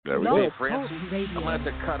There we No, go. Francie, Talk Radio. I'm going to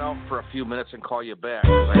have to cut off for a few minutes and call you back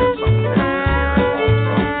because I have something happening here at home.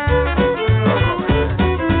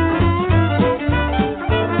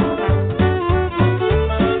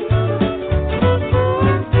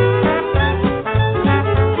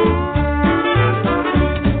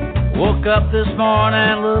 Woke up this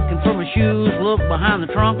morning looking for my shoes, looked behind the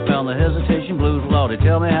trunk, found the hesitation blues. Lordy,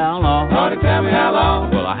 tell me how long. Lordy, tell me how long.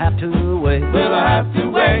 Will I have to wait? Will I have to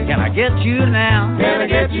wait? Can I get you now? Can I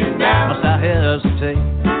get you now? Must I hesitate?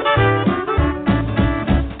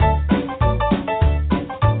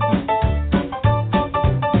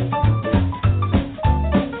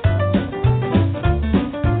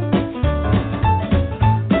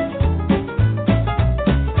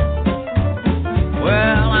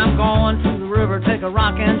 Take a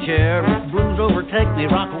rocking chair, blues overtake me,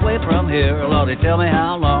 rock away from here. Lordy, tell me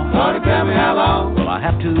how long. Lordy, tell me how long. Will I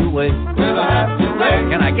have to wait? Will I have to wait?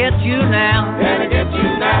 Can I get you now? Can I get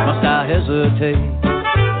you now? Must I hesitate?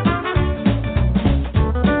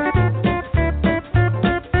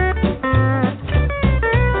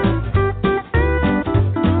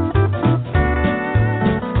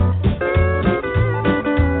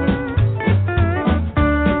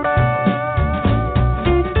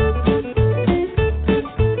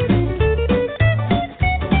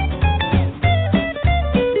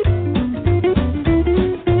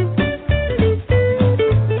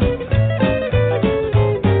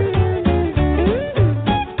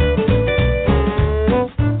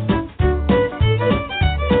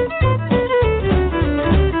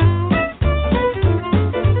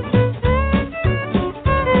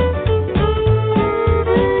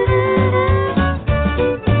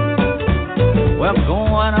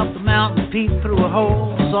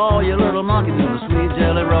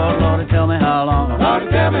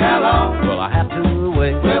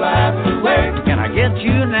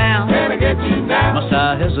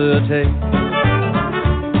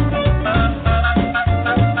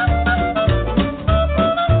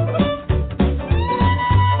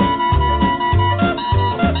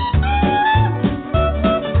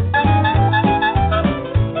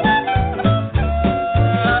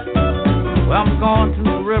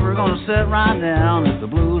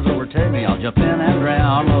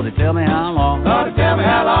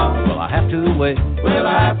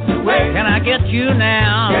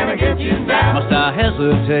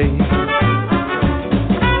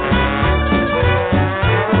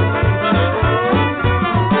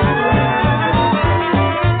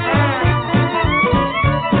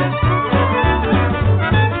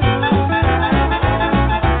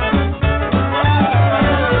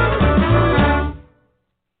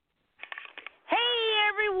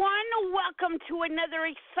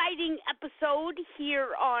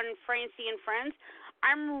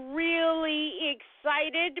 I'm really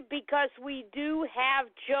excited because we do have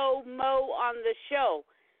Joe Moe on the show.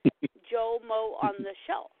 Joe Moe on the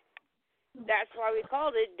show. That's why we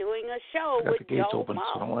called it Doing a Show with the gates Joe open, Moe.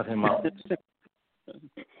 so don't let him out.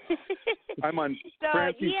 I'm on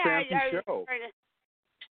Francie's fancy show.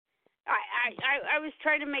 I was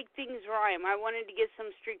trying to make things rhyme. I wanted to get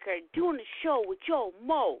some street cred. Doing a show with Joe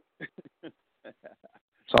Moe.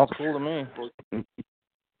 Sounds cool to me.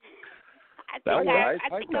 I think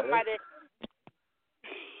I might have.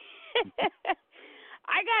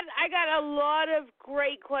 I got a lot of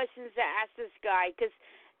great questions to ask this guy because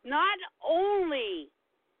not only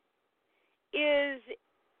is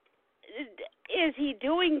he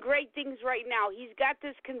doing great things right now, he's got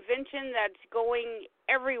this convention that's going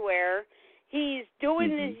everywhere. He's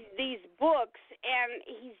doing these books, and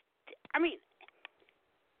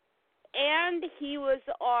and he was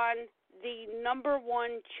on the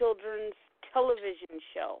 #1 children's television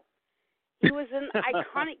show. He was an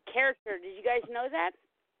iconic character. Did you guys know that?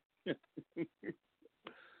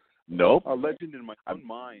 Nope. A legend in my own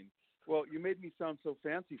mind. Well, you made me sound so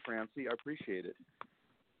fancy, Francie. I appreciate it.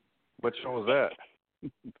 What show was that?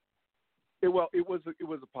 It was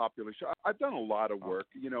a popular show. I've done a lot of work.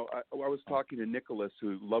 You know, I was talking to Nicholas,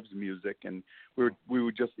 who loves music, and we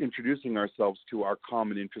were just introducing ourselves to our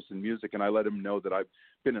common interest in music, and I let him know that I've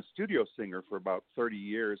been a studio singer for about 30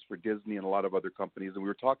 years for Disney and a lot of other companies, and we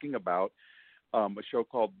were talking about a show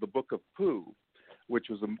called The Book of Pooh, which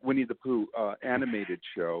was a Winnie the Pooh animated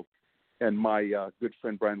show, and my good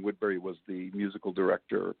friend Brian Woodbury was the musical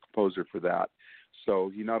director or composer for that. So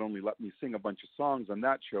he not only let me sing a bunch of songs on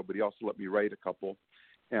that show, but he also let me write a couple.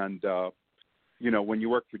 And, you know, when you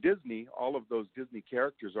work for Disney, all of those Disney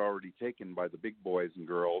characters are already taken by the big boys and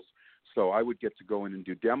girls. So I would get to go in and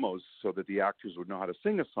do demos so that the actors would know how to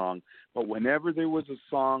sing a song. But whenever there was a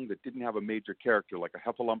song that didn't have a major character, like a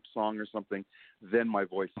Heffalump song or something, then my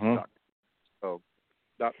voice stuck. So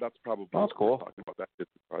That's probably That's cool. what we're talking about, that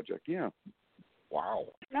business project. Yeah. Wow.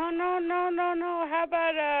 No. How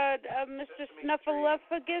about Mr.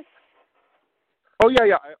 Snuffalafus? Oh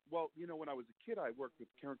yeah. Well, when I was a kid, I worked with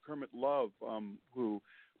Kermit Love, who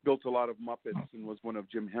built a lot of Muppets and was one of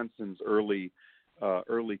Jim Henson's early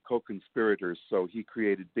co-conspirators. So he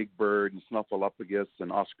created Big Bird and Snuffalafus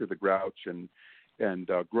and Oscar the Grouch and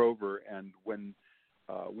Grover. And when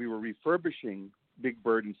we were refurbishing Big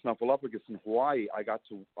Bird and Snuffalafus in Hawaii, I got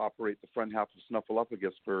to operate the front half of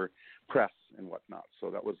Snuffalafus for press and whatnot.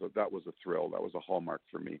 So that was a thrill. That was a hallmark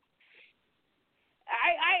for me.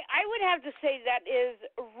 I would have to say that is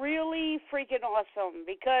really freaking awesome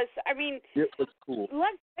because, I mean, it was cool.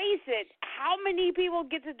 Let's face it, how many people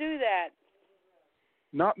get to do that?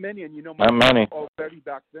 Not many, and not many. Already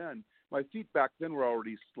back then, my feet back then were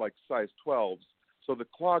already like size 12s, so the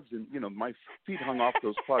clogs and my feet hung off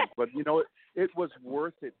those clogs. But it was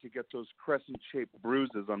worth it to get those crescent-shaped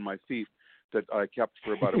bruises on my feet that I kept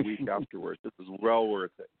for about a week afterwards. It was well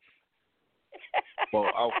worth it. Well,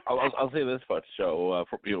 I'll say this much, Joe.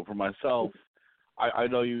 For myself, I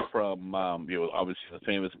know you from obviously the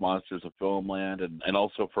famous Monsters of Filmland and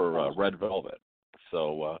also for Red Velvet.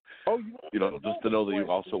 So just to know that you've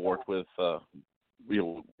also worked with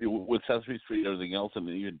with Sesame Street and everything else, and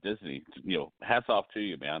even Disney. Hats off to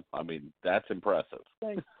you, man. I mean, that's impressive.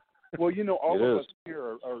 Thanks. Well, all of us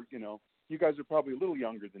here are you guys are probably a little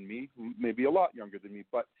younger than me, maybe a lot younger than me,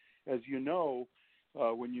 but as you know.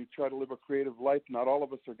 When you try to live a creative life, not all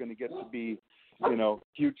of us are going to get to be,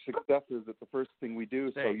 huge successes at the first thing we do.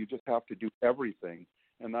 So you just have to do everything,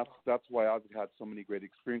 and that's why I've had so many great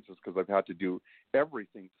experiences because I've had to do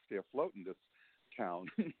everything to stay afloat in this town.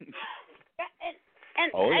 And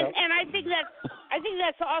I think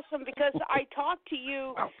that's awesome because I talked to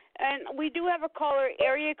you, and we do have a caller,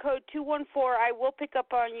 area code 214. I will pick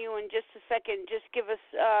up on you in just a second. Just give us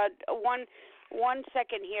one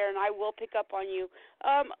second here, and I will pick up on you.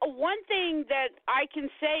 One thing that I can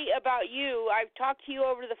say about you, I've talked to you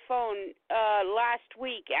over the phone last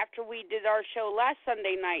week after we did our show last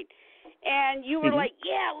Sunday night, and you were like,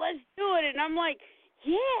 yeah, let's do it. And I'm like,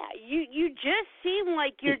 yeah, you just seem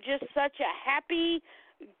like you're just such a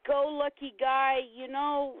happy-go-lucky guy.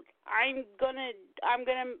 I'm gonna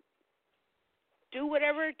do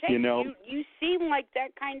whatever it takes. You seem like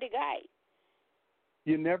that kind of guy.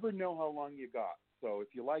 You never know how long you got. So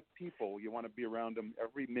if you like people, you want to be around them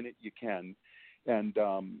every minute you can. And,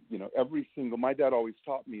 my dad always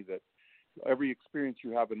taught me that every experience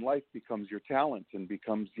you have in life becomes your talent and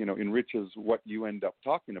becomes, enriches what you end up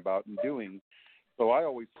talking about and doing. So I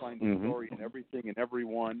always find a story in everything and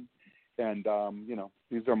everyone. And,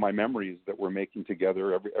 these are my memories that we're making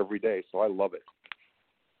together every day. So I love it.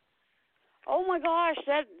 Oh, my gosh,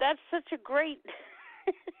 that's such a great...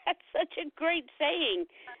 That's such a great saying.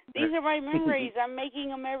 These are my memories. I'm making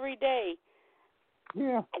them every day.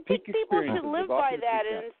 Yeah. I think people should live by that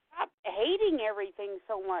and stop hating everything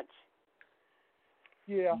so much.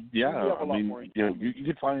 Yeah. Yeah. I mean, you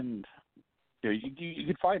could find, you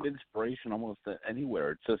could find inspiration almost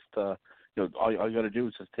anywhere. It's just, all you got to do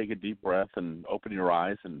is just take a deep breath and open your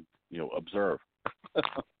eyes and observe.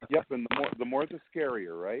 Yep, and the more the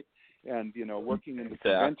scarier, right? And, working in the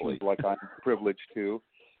conventions like I'm privileged to,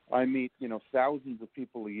 I meet, thousands of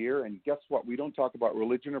people a year. And guess what? We don't talk about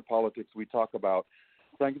religion or politics. We talk about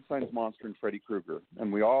Frankenstein's monster and Freddy Krueger.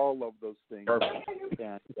 And we all love those things. Perfect.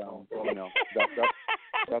 And,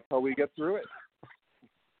 that's how we get through it.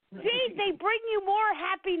 See, they bring you more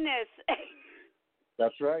happiness.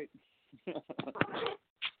 That's right.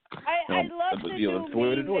 I love the new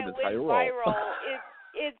meme that went viral.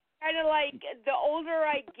 It's kind of like the older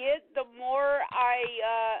I get, the more I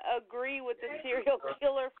agree with the serial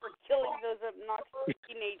killer for killing those obnoxious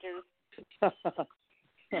teenagers.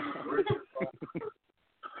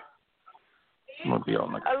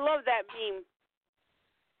 I love that meme.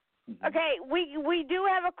 Okay, we do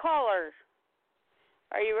have a caller.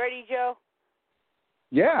 Are you ready, Joe?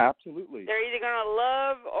 Yeah, absolutely. They're either going to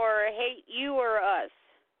love or hate you or us.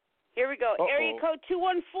 Here we go. Area code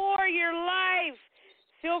 214, you're live.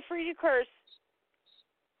 Feel free to curse.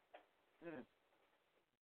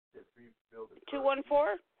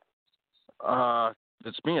 214?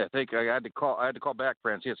 It's me. I think I had to call back,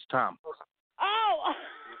 Francie. It's Tom.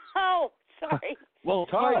 Oh, sorry. Well,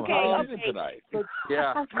 Tom, okay, how are you tonight?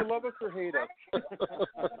 Yeah. Do you love us or hate us?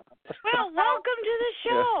 Well, welcome to the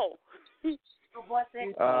show.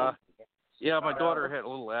 Yeah, my daughter had a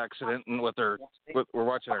little accident, and we're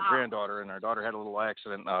watching our granddaughter, and our daughter had a little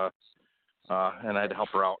accident, and I had to help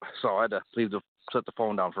her out, so I had to set the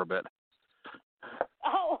phone down for a bit.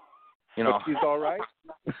 Oh. But she's all right?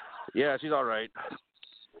 Yeah, she's all right.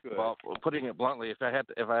 Well, putting it bluntly, if I had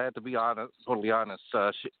to be honest, totally honest,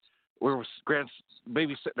 we were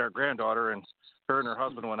babysitting our granddaughter, and her and her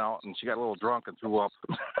husband went out, and she got a little drunk and threw up.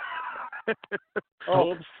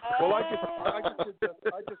 Oh, well, I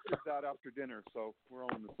just did that after dinner, so we're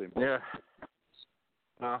all in the same boat.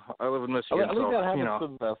 Yeah. I live in Michigan, at least that happens you know. to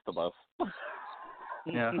the best of us.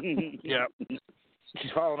 Yeah. Yeah.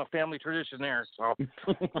 She's following a family tradition there, so.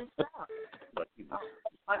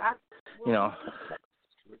 You know.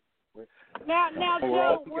 Now, we're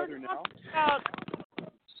all Joe, we're together talking now? about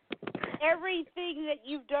everything that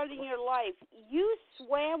you've done in your life. You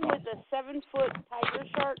swam with a 7-foot tiger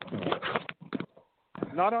shark?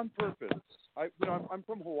 Not on purpose. I'm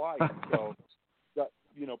from Hawaii, so that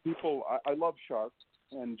people. I love sharks,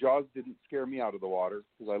 and Jaws didn't scare me out of the water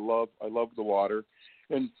because I love the water,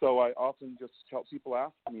 and so I often just tell people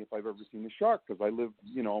ask me if I've ever seen a shark because I live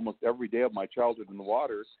almost every day of my childhood in the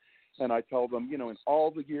water, and I tell them in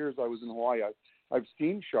all the years I was in Hawaii I've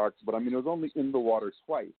seen sharks, but I mean it was only in the water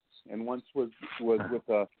twice, and once was with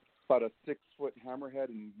about a 6-foot hammerhead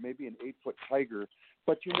and maybe an 8-foot tiger.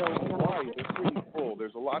 But in Hawaii, they're pretty full.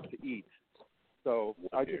 There's a lot to eat. So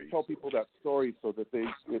I just tell people that story so that they,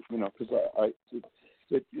 because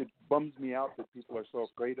it bums me out that people are so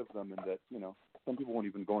afraid of them, and that some people won't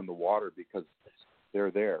even go in the water because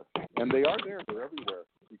they're there, and they are there. They're everywhere.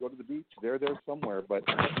 You go to the beach, they're there somewhere. But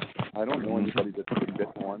I don't know anybody that's been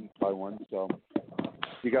bitten by one. So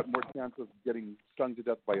you got more chance of getting stung to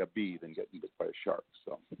death by a bee than getting bit by a shark.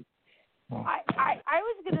 So. I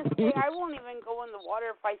was going to say I won't even go in the water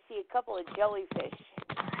if I see a couple of jellyfish.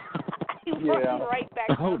 Run right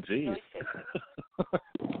back. Oh, geez.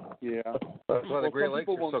 Yeah. That's why the Great Lakes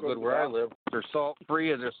are so good where I live. They're salt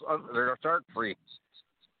free and they're shark free.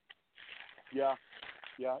 Yeah.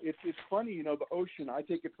 It's funny, the ocean. I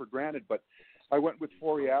take it for granted, but I went with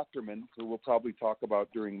Forrest Ackerman, who we'll probably talk about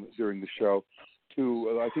during the show,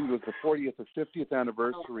 to I think it was the 40th or 50th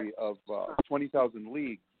anniversary of 20,000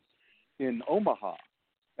 Leagues in Omaha,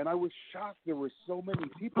 and I was shocked there were so many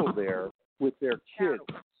people there with their kids,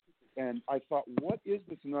 and I thought, what is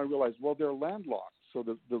this? And I realized, well, they're landlocked, so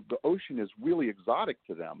the ocean is really exotic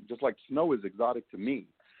to them, just like snow is exotic to me.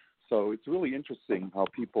 So it's really interesting how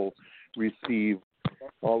people receive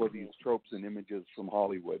all of these tropes and images from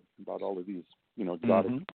Hollywood about all of these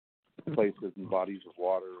exotic places and bodies of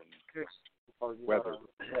water and weather.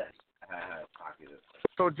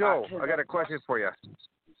 So Joe, I got a question for you.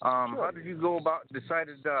 How did you go about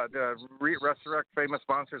decided to resurrect famous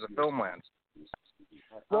monsters of Filmland?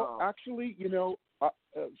 Well, actually,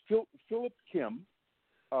 Philip Kim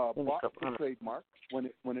bought the trademark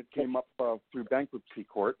when it came up through bankruptcy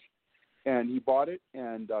court, and he bought it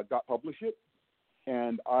and got published it.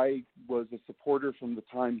 And I was a supporter from the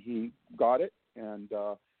time he got it, and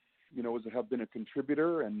have been a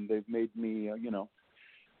contributor, and they've made me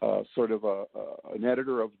sort of an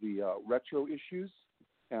editor of the retro issues,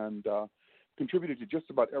 and contributed to just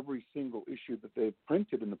about every single issue that they've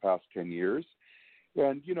printed in the past 10 years.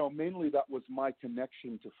 And, mainly that was my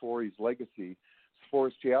connection to Forrest's legacy.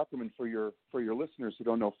 Forrest J Aferkon, for your listeners who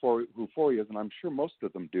don't know who Forrest is, and I'm sure most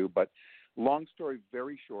of them do, but long story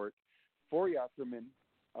very short, Forrest Aferkon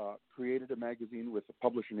created a magazine with a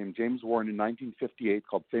publisher named James Warren in 1958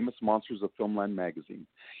 called Famous Monsters of Filmland magazine.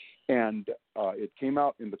 And it came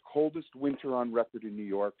out in the coldest winter on record in New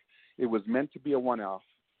York. It was meant to be a one-off.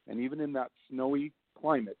 And even in that snowy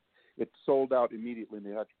climate, it sold out immediately, and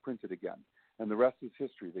they had to print it again. And the rest is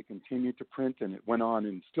history. They continued to print, and it went on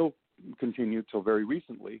and still continued till very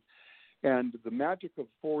recently. And the magic of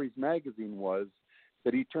Forrest's magazine was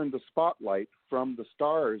that he turned the spotlight from the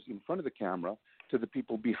stars in front of the camera to the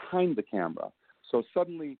people behind the camera. So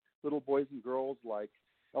suddenly, little boys and girls like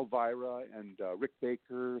Elvira and Rick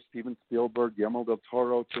Baker, Steven Spielberg, Guillermo del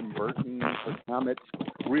Toro, Tim Burton, Kirk Hammett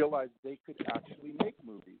realized they could actually make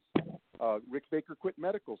movies. Rick Baker quit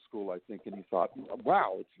medical school, I think, and he thought,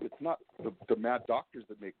 wow, it's not the mad doctors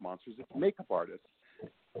that make monsters, it's makeup artists.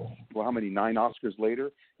 Well, how many? 9 Oscars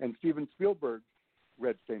later? And Steven Spielberg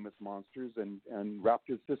read Famous Monsters and wrapped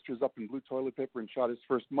his sisters up in blue toilet paper and shot his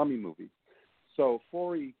first Mummy movie. So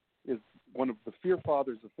Forrest is one of the fear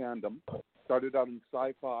fathers of fandom. Started out in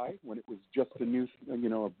sci-fi when it was just a new,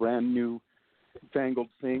 a brand new fangled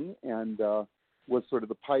thing, and was sort of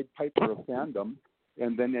the Pied Piper of fandom,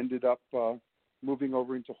 and then ended up moving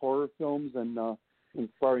over into horror films and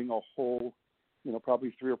inspiring a whole,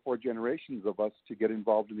 probably 3 or 4 generations of us to get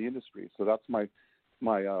involved in the industry. So that's my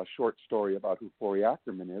short story about who Forrest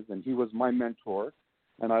Ackerman is, and he was my mentor,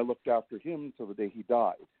 and I looked after him until the day he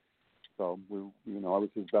died. So I was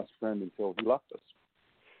his best friend until he left us.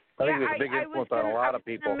 I think there's a big influence on a lot of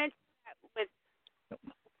people.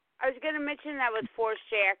 was going to mention that with Forrest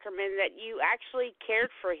J Aferkon, that you actually cared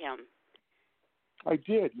for him. I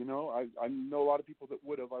did. You know, I know a lot of people that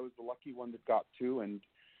would have. I was the lucky one that got to, and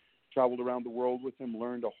traveled around the world with him,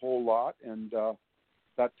 learned a whole lot, and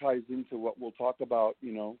that ties into what we'll talk about,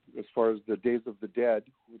 you know, as far as the Days of the Dead,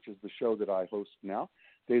 which is the show that I host now,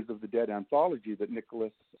 Days of the Dead anthology that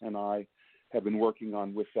Nicholas and I have been working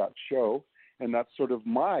on with that show. And that's sort of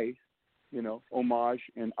my, you know, homage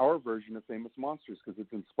and our version of Famous Monsters, because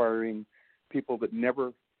it's inspiring people that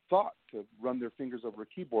never thought to run their fingers over a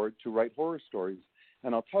keyboard to write horror stories.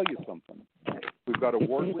 And I'll tell you something. We've got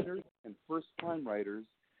award winners and first-time writers,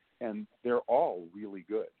 and they're all really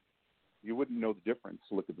good. You wouldn't know the difference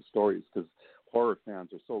to look at the stories, because horror fans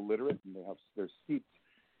are so literate, and they're steeped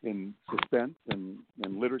in suspense and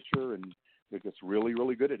literature, and they're just really,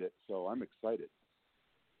 really good at it. So I'm excited.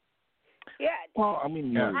 Yeah. Well, I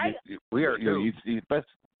mean, we are too. best.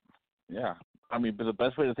 Yeah, I mean, but the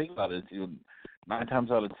best way to think about it is, 9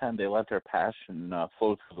 times out of 10, they let their passion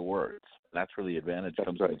flow through the words. That's where the advantage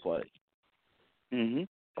comes into play. Mm-hmm.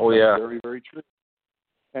 Oh, yeah. Very, very true.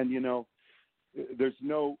 And, you know, there's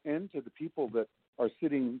no end to the people that are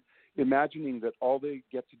sitting imagining that all they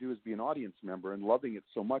get to do is be an audience member and loving it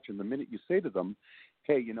so much. And the minute you say to them,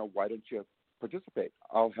 hey, you know, why don't you participate?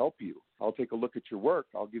 I'll help you. I'll take a look at your work.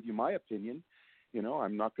 I'll give you my opinion. You know,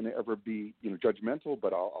 I'm not going to ever be, you know, judgmental,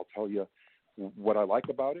 but I'll tell you what I like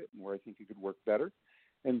about it and where I think it could work better.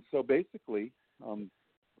 And so basically, the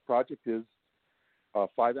project is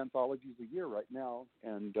 5 anthologies a year right now.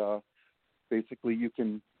 And basically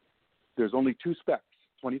there's only 2 specs,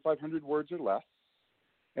 2,500 words or less,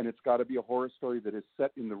 and it's got to be a horror story that is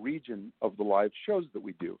set in the region of the live shows that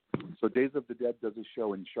we do. So Days of the Dead does a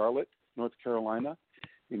show in Charlotte, North Carolina,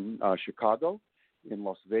 in Chicago, in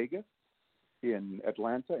Las Vegas, in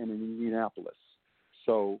Atlanta, and in Indianapolis.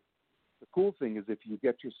 So the cool thing is if you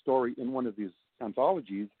get your story in one of these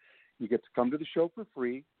anthologies, you get to come to the show for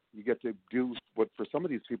free. You get to do what for some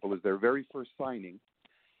of these people is their very first signing.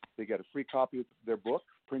 They get a free copy of their book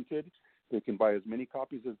printed. They can buy as many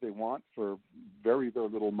copies as they want for very, very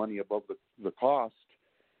little money above the cost.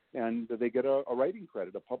 And they get a writing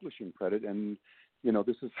credit, a publishing credit. And, you know,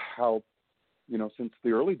 this is how, you know, since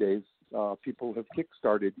the early days, people have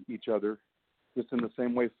kickstarted each other just in the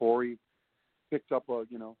same way Forey picked up a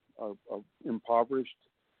impoverished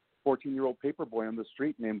 14-year-old paperboy on the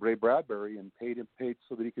street named Ray Bradbury and paid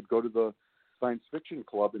so that he could go to the science fiction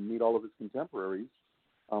club and meet all of his contemporaries.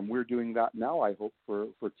 We're doing that now, I hope, for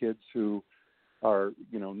kids who are,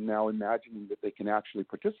 you know, now imagining that they can actually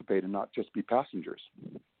participate and not just be passengers.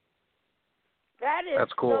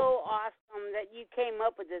 That's cool. So awesome that you came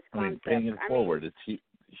up with this concept. I mean, paying it forward, it's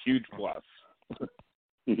huge plus.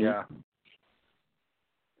 Yeah.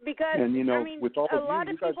 Because, and, you know, I mean, with all a of lot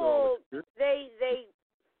you of guys are all people,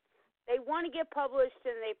 they want to get published,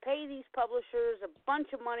 and they pay these publishers a bunch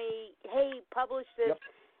of money. Hey, publish this. Yep.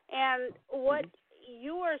 And what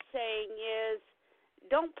you are saying is,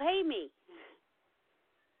 don't pay me.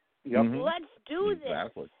 Yep. Let's do this.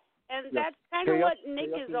 Exactly. And Yep. that's kind of what pay Nick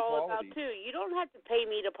us is in all quality. about, too. You don't have to pay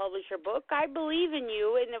me to publish your book. I believe in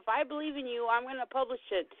you, and if I believe in you, I'm going to publish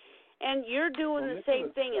it. And you're doing the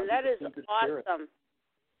same thing, and that is awesome.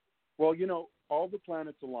 Well, you know, all the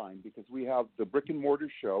planets align because we have the brick and mortar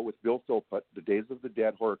show with Bill Philpott, the Days of the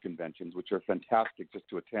Dead horror conventions, which are fantastic just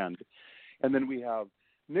to attend. And then we have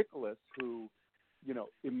Nicholas, who, you know,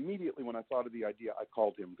 immediately when I thought of the idea, I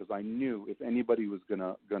called him because I knew if anybody was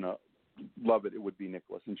gonna love it, it would be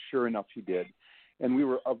Nicholas. And sure enough, he did. And we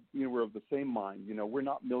were of the same mind. You know, we're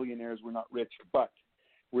not millionaires, we're not rich, but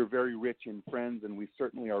we're very rich in friends, and we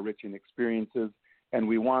certainly are rich in experiences, and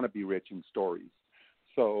we want to be rich in stories.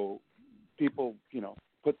 So people, you know,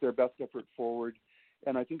 put their best effort forward.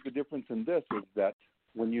 And I think the difference in this is that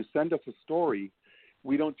when you send us a story,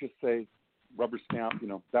 we don't just say, rubber stamp, you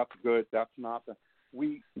know, that's good, that's not.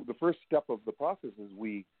 The first step of the process is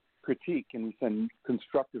we critique and we send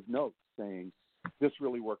constructive notes saying, this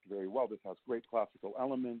really worked very well. This has great classical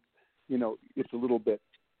elements. You know, it's a little bit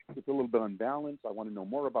unbalanced. I want to know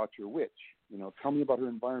more about your witch. You know, tell me about her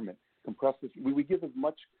environment. Compress this. We give as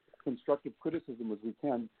much constructive criticism as we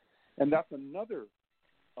can. And that's another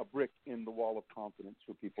brick in the wall of confidence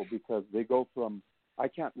for people because they go from, I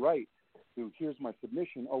can't write, to here's my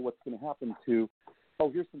submission, oh, what's going to happen, to, oh,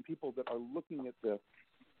 here's some people that are looking at this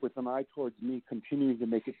with an eye towards me continuing to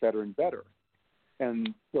make it better and better.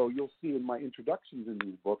 And so you'll see in my introductions in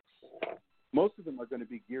these books, most of them are going to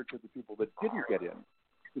be geared to the people that didn't get in.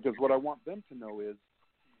 Because what I want them to know is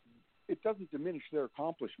it doesn't diminish their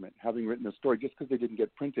accomplishment having written a story just because they didn't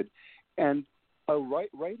get printed. And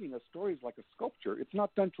writing a story is like a sculpture. It's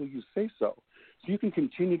not done till you say so. So you can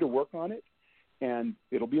continue to work on it, and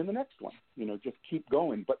it'll be in the next one. Just keep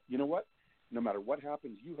going. But you know what? No matter what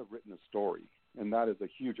happens, you have written a story, and that is a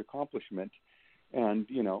huge accomplishment. And,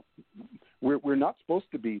 we're not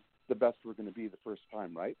supposed to be the best we're going to be the first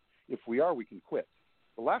time, right? If we are, we can quit.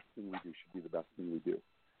 The last thing we do should be the best thing we do.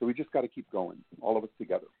 So we just got to keep going, all of us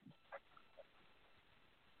together.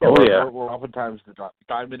 Oh, yeah. We're oftentimes the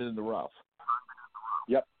diamond in the rough.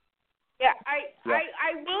 Yep. Yeah,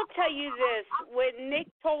 I will tell you this. When Nick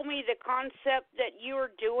told me the concept that you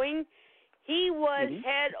were doing, he was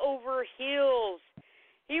head over heels.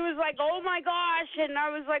 He was like, oh, my gosh, and I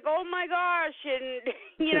was like, oh, my gosh, and,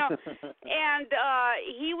 and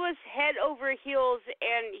he was head over heels,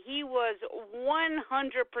 and he was 100%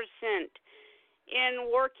 in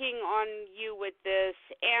working on you with this.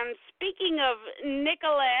 And speaking of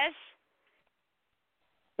Nicholas.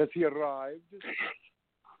 Has he arrived?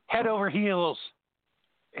 Head over heels.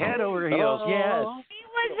 Head over heels, yes. He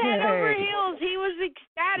was head over heels. He was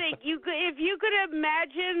ecstatic. If you could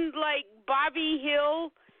imagine, like, Bobby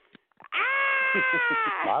Hill.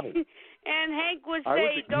 Bobby. And Hank would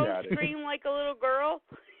say, don't scream like a little girl.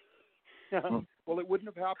 Well, it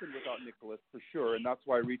wouldn't have happened without Nicholas, for sure, and that's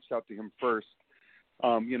why I reached out to him first.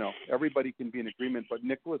 Everybody can be in agreement, but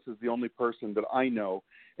Nicholas is the only person that I know,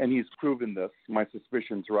 and he's proven this, my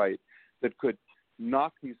suspicion's right, that could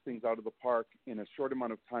knock these things out of the park in a short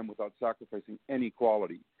amount of time without sacrificing any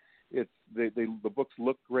quality. The books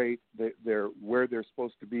look great. They're where they're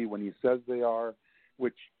supposed to be when he says they are,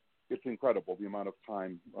 which it's incredible the amount of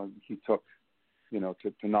time he took, to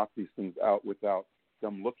knock these things out without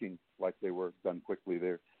them looking like they were done quickly.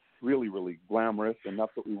 They're really, really glamorous, and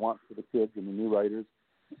that's what we want for the kids and the new writers.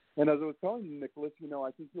 And as I was telling you, Nicholas,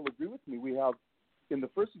 I think you'll agree with me. We have, in the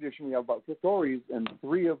first edition, we have about 6 stories, and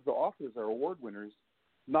 3 of the authors are award winners.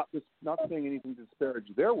 Not saying anything to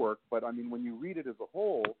disparage their work, but I mean, when you read it as a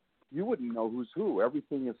whole, you wouldn't know who's who.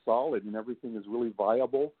 Everything is solid, and everything is really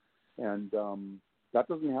viable, and that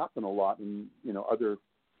doesn't happen a lot in other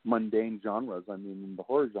mundane genres. I mean, in the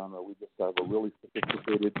horror genre, we just have a really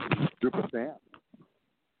sophisticated group of fans.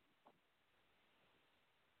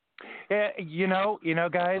 Yeah,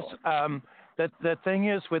 guys. The thing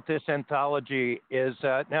is with this anthology is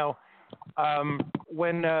now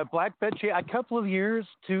when Black Bedsheet, a couple of years,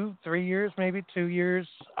 2, 3 years, maybe 2 years,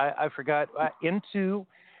 I forgot, into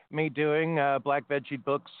me doing Black Bedsheet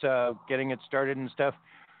books, getting it started and stuff.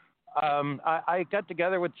 I got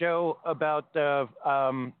together with Joe about the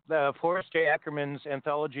Forrest J Aferkon's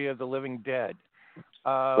Anthology of the Living Dead,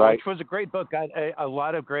 which was a great book. Got a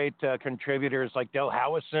lot of great contributors like Del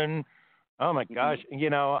Howison. Oh my gosh, and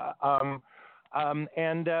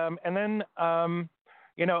then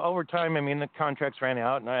over time, I mean, the contracts ran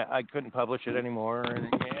out, and I couldn't publish it anymore,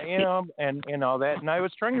 and all that. And I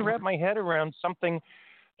was trying to wrap my head around something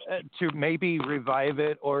to maybe revive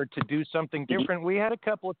it or to do something different. We had a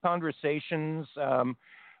couple of conversations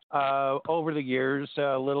over the years,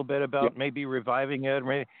 a little bit about maybe reviving it.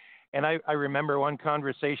 And I remember one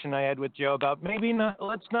conversation I had with Joe about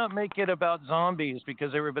let's not make it about zombies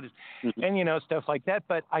because everybody's, and stuff like that.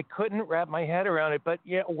 But I couldn't wrap my head around it. But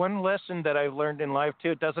yeah, one lesson that I've learned in life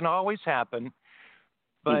too, it doesn't always happen,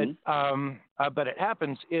 but it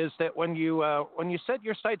happens, is that when you set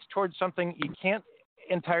your sights towards something, you can't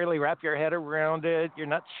entirely wrap your head around it. You're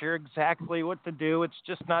not sure exactly what to do. It's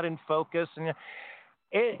just not in focus, and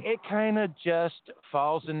it kind of just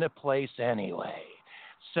falls into place anyway.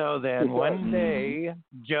 So then one day,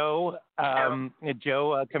 Joe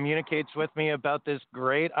communicates with me about this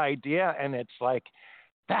great idea, and it's like,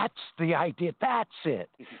 that's the idea. That's it.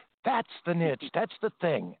 That's the niche. That's the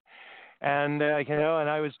thing. And, and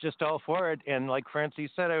I was just all for it. And like Francie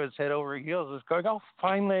said, I was head over heels. I was going,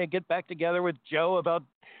 finally I get back together with Joe about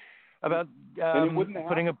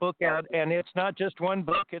putting a book out. And it's not just one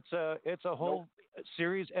book. It's a whole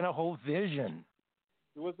series and a whole vision.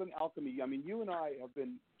 It was an alchemy. I mean, you and I have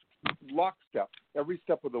been lockstep every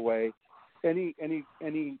step of the way. Any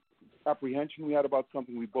apprehension we had about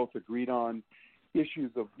something, we both agreed on.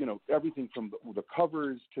 Issues of everything from the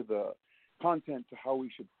covers to the content to how we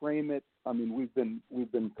should frame it. I mean, we've been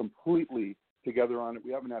completely together on it.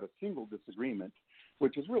 We haven't had a single disagreement,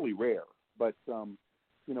 which is really rare. But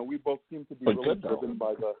we both seem to be really driven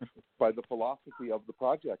by the philosophy of the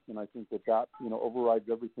project, and I think that overrides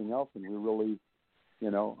everything else. And we really,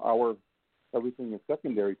 everything is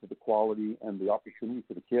secondary to the quality and the opportunity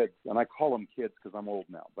for the kids. And I call them kids because I'm old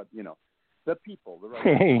now, but the people, the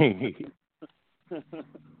right.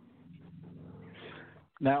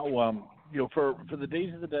 Now, for the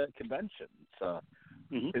Days of the Dead conventions,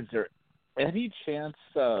 is there any chance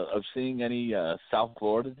of seeing any South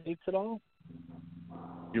Florida dates at all?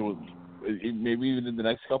 Maybe even in the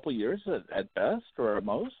next couple of years at best or at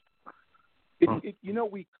most? We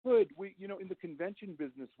could. In the convention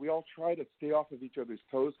business, we all try to stay off of each other's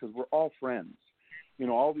toes because we're all friends.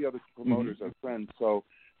 All the other promoters are friends. So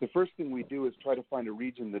the first thing we do is try to find a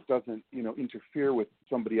region that doesn't, interfere with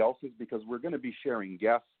somebody else's, because we're going to be sharing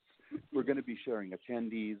guests, we're going to be sharing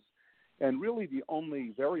attendees, and really the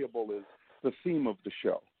only variable is the theme of the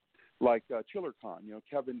show. Like ChillerCon,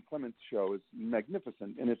 Kevin Clement's show is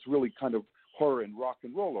magnificent, and it's really kind of horror and rock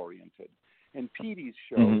and roll oriented. And Petey's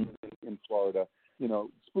show in Florida,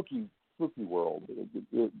 Spooky World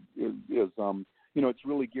is it's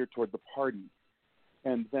really geared toward the party.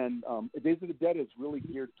 And then Days of the Dead is really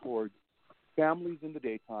geared towards families in the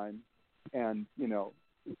daytime, and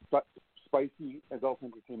spicy adult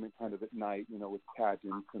entertainment kind of at night, with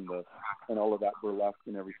pageants and all of that burlesque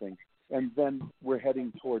and everything. And then we're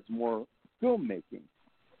heading towards more filmmaking,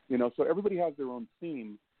 so everybody has their own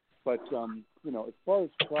theme. But as far as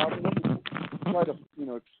traveling, try to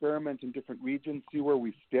experiment in different regions, see where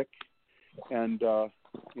we stick, and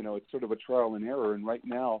it's sort of a trial and error. And right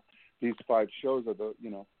now, these 5 shows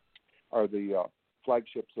are the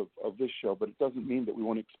flagships of this show, but it doesn't mean that we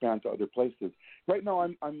won't expand to other places. Right now,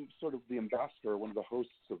 I'm sort of the ambassador, one of the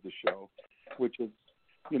hosts of the show, which is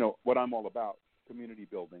what I'm all about, community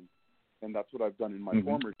building, and that's what I've done in my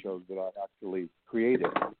former shows that I actually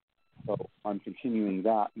created. So I'm continuing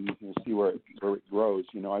that, and we'll see where it grows.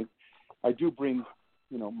 I do bring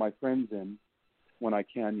my friends in when I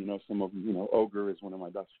can. Some of them, Ogre is one of my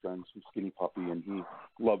best friends, who's Skinny Puppy, and he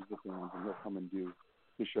loves the fans, and he'll come and do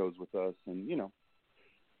the shows with us. And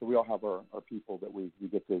so we all have our people that we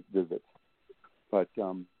get to visit. But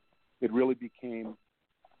it really became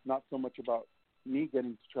not so much about me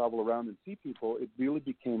getting to travel around and see people. It really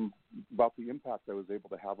became about the impact I was able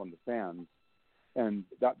to have on the fans, and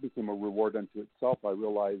that became a reward unto itself. I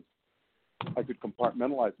realized I could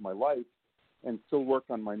compartmentalize my life and still work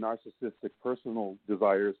on my narcissistic personal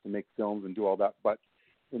desires to make films and do all that. But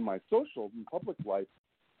in my social and public life,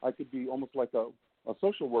 I could be almost like a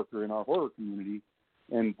social worker in our horror community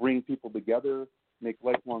and bring people together, make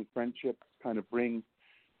lifelong friendships, kind of bring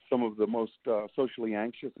some of the most socially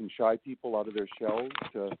anxious and shy people out of their shells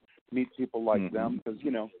to meet people like them. Because,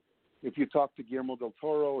 if you talk to Guillermo del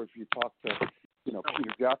Toro, or if you talk to,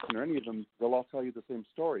 Peter Jackson or any of them, they'll all tell you the same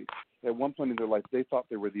story. At one point in their life, they thought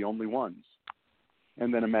they were the only ones.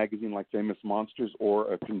 And then a magazine like Famous Monsters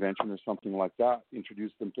or a convention or something like that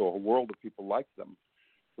introduced them to a world of people like them.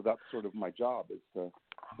 So that's sort of my job, is to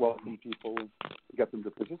welcome people, get them to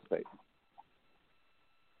participate.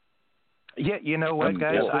 Yeah, you know what,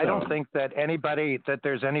 guys? I don't think that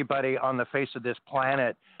there's anybody on the face of this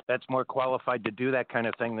planet that's more qualified to do that kind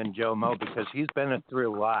of thing than Joe Moe, because he's been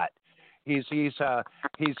through a lot. He's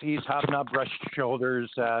hobnobbed, brushed shoulders,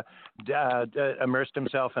 immersed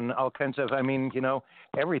himself in all kinds of,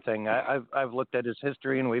 everything. I've looked at his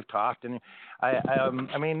history, and we've talked, and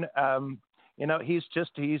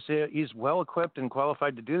he's well equipped and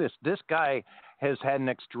qualified to do this. This guy has had an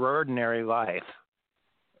extraordinary life.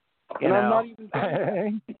 I'm not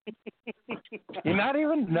even. You're not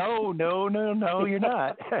even. No, you're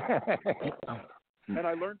not. And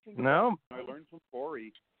I learned from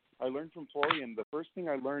Forrest. I learned from Forrest, and the first thing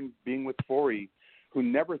I learned being with Forrest, who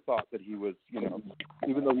never thought that he was,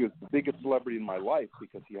 even though he was the biggest celebrity in my life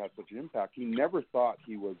because he had such an impact, he never thought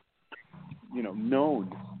he was,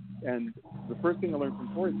 known. And the first thing I learned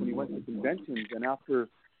from Forrest, when he went to conventions, and after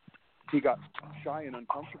he got shy and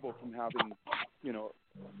uncomfortable from having,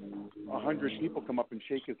 100 people come up and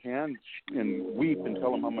shake his hand and weep and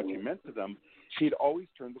tell him how much he meant to them, he'd always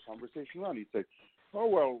turn the conversation around. He'd say, "Oh,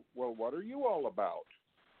 well, what are you all about?"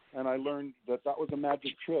 And I learned that was a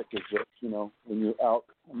magic trick, is that, when you're out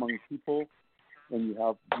among people and you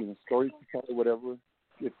have, stories to tell or whatever,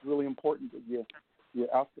 it's really important that you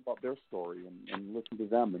ask about their story and listen to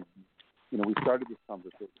them. And, we started this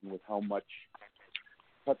conversation with how much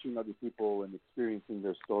touching other people and experiencing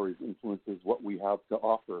their stories influences what we have to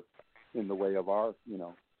offer in the way of our,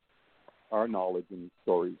 our knowledge and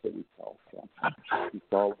stories that we tell.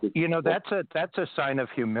 So, that's a sign of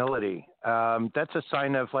humility. That's a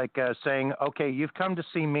sign of saying, okay, you've come to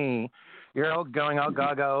see me. You're all going all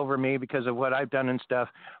gaga over me because of what I've done and stuff,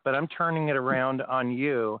 but I'm turning it around on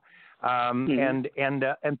you. And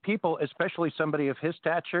people, especially somebody of his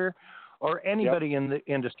stature, or anybody in the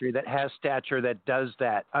industry that has stature that does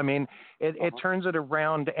that. I mean, it turns it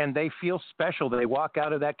around, and they feel special. They walk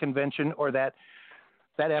out of that convention or that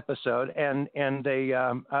episode, and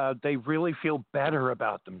they really feel better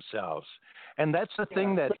about themselves. And that's the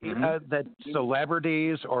thing that that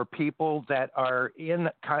celebrities or people that are in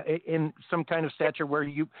some kind of stature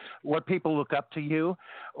where people look up to you,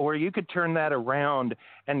 or you could turn that around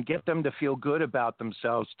and get them to feel good about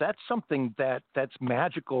themselves. That's something that's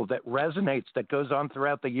magical, that resonates, that goes on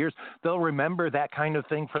throughout the years. They'll remember that kind of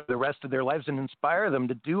thing for the rest of their lives and inspire them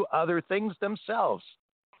to do other things themselves.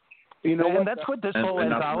 And that's what this whole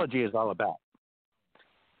anthology is all about.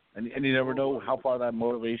 And you never know how far that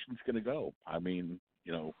motivation is going to go. I mean,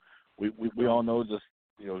 we all know just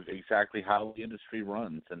exactly how the industry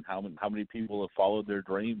runs and how many people have followed their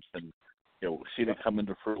dreams and seen it come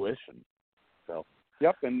into fruition. So.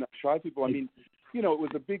 Yep, and shy people. I mean, it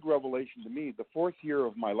was a big revelation to me. The 4th year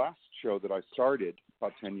of my last show that I started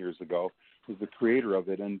about 10 years ago was the creator of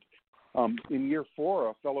it, and in year 4,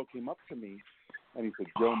 a fellow came up to me and he said,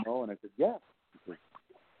 "Joe Moe," and I said, "Yes." He said,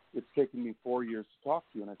 "It's taken me 4 years to talk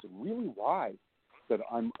to you." And I said, "Really? Why?" He said,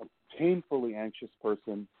 "I'm a painfully anxious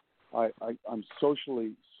person. I'm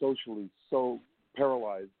socially so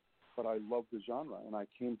paralyzed, but I love the genre. And I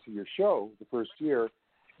came to your show the first year,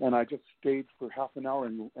 and I just stayed for half an hour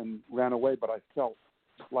and ran away, but I felt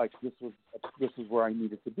like this was where I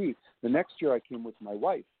needed to be." The next year I came with my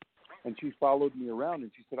wife, and she followed me around,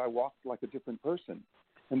 and she said I walked like a different person.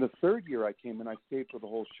 And the 3rd year I came, and I stayed for the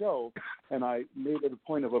whole show, and I made it a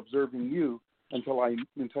point of observing you until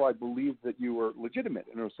I believed that you were legitimate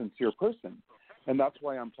and a sincere person. And that's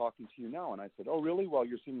why I'm talking to you now. And I said, "Oh, really? Well,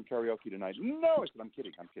 you're singing karaoke tonight." "No," I said, I'm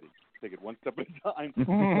kidding. Take it one step at a time.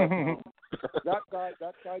 But,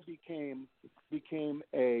 that guy became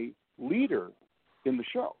a leader in the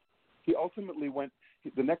show. He ultimately went.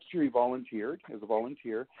 The next year he volunteered as a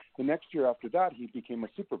volunteer. The next year after that he became a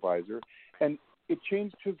supervisor, and it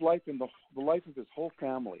changed his life and the life of his whole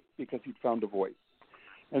family because he'd found a voice.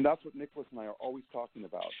 And that's what Nicholas and I are always talking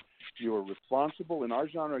about. You're responsible in our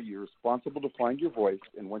genre. You're responsible to find your voice,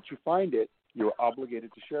 and once you find it, you're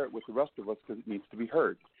obligated to share it with the rest of us because it needs to be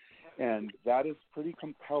heard. And that is pretty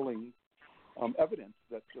compelling evidence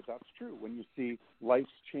that that's true. When you see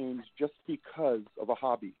lives change just because of a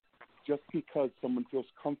hobby, just because someone feels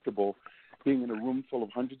comfortable being in a room full of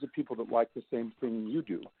hundreds of people that like the same thing you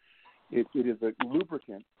do. It is a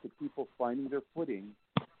lubricant to people finding their footing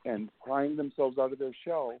and prying themselves out of their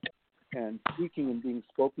shell and speaking and being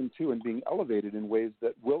spoken to and being elevated in ways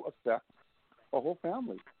that will affect a whole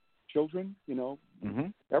family, children,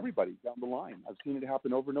 everybody down the line. I've seen it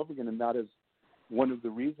happen over and over again, and that is one of the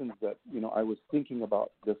reasons that, I was thinking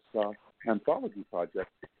about this anthology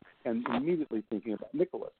project and immediately thinking about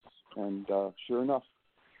Nicholas. And sure enough,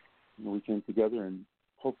 we came together, and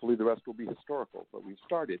hopefully the rest will be historical, but we've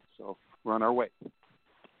started, so we're on our way.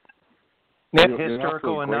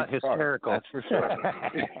 Historical and not hysterical. That's for sure.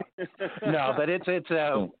 No, but it's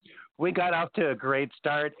we got off to a great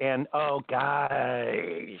start, and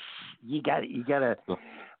guys, you got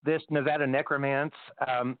this Nevada Necromance,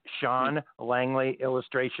 Sean Langley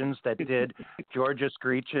illustrations that did Georgia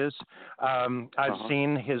Screeches. I've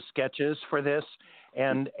seen his sketches for this,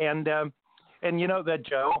 and you know that,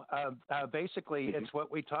 Joe, basically it's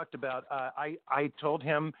what we talked about. I told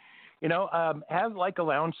him, have like a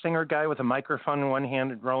lounge singer guy with a microphone in one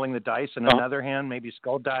hand and rolling the dice in another hand, maybe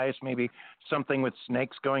skull dice, maybe something with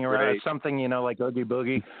snakes going around, right. Something, like Oogie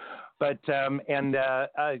Boogie. But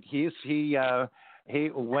he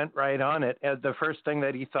went right on it. The first thing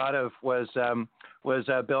that he thought of was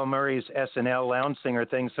Bill Murray's SNL lounge singer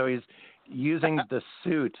thing. So he's using the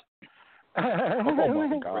suit. Oh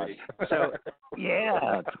my God! So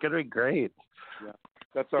yeah, it's gonna be great. Yeah,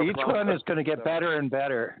 that's our Each process. one is going to get better and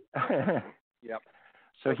better. Yep.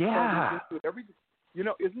 So yeah.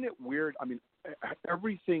 Isn't it weird? I mean,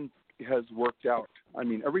 everything has worked out.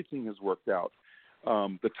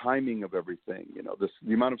 The timing of everything.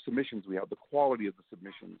 The amount of submissions we have, the quality of the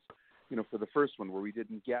submissions. For the first one where we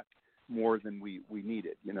didn't get more than we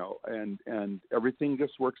needed. And everything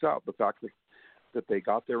just works out. The fact that they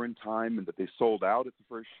got there in time and that they sold out at the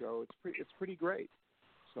first show, it's pretty great.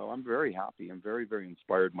 So I'm very happy. I'm very, very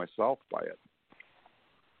inspired myself by it.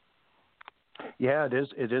 Yeah, it is.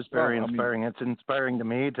 It is very inspiring. It's inspiring to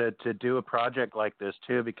me to do a project like this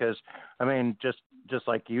too, because just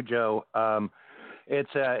like you, Joe,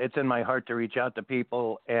 it's in my heart to reach out to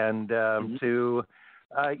people and to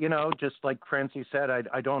just like Francie said,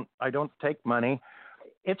 I don't take money.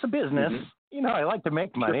 It's a business. I like to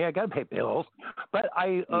make money. I got to pay bills, but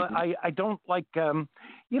I don't like. A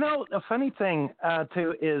funny thing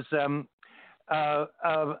too is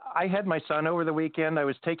I had my son over the weekend. I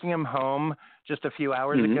was taking him home just a few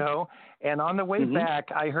hours ago, and on the way back,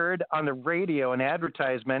 I heard on the radio an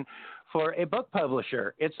advertisement for a book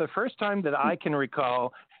publisher. It's the first time that I can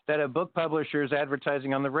recall that a book publisher is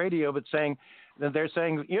advertising on the radio, but saying that they're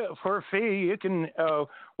saying, yeah, for a fee, you can,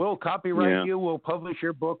 we'll copyright you, we'll publish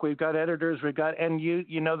your book. We've got editors, and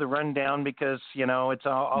you know the rundown because, you know, it's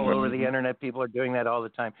all over the internet. People are doing that all the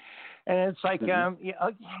time. And it's like,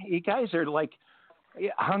 you guys are like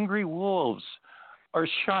hungry wolves or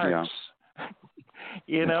sharks. Yeah.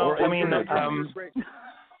 You know, I mean,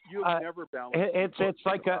 you've never balanced. It's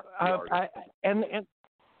like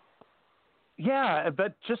yeah,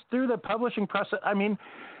 but just through the publishing process, I mean,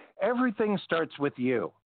 everything starts with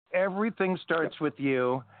you. Everything starts with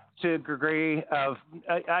you to a degree of,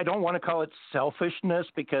 I don't want to call it selfishness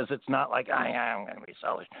because it's not like I'm going to be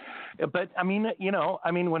selfish. But I mean, you know,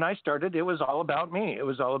 when I started, it was all about me. It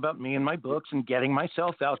was all about me and my books and getting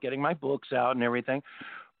myself out, getting my books out and everything.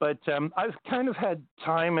 But I've kind of had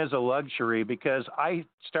time as a luxury because I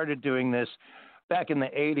started doing this back in the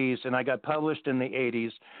 80s and I got published in the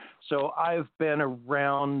 80s. So I've been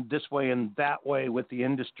around this way and that way with the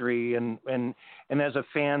industry and as a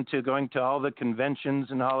fan to going to all the conventions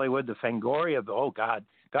in Hollywood, the Fangoria, oh God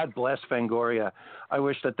bless Fangoria. I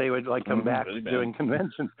wish that they would like come back to doing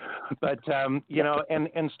conventions, but you know,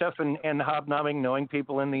 and stuff and hobnobbing, knowing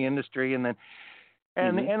people in the industry and then,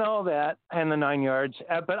 and all that and the 9 yards.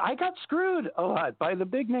 But I got screwed a lot by the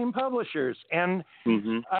big name publishers. And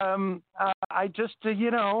I just, you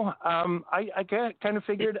know, I kind of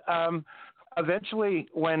figured eventually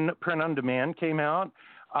when Print on Demand came out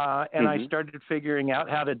and I started figuring out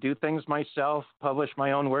how to do things myself, publish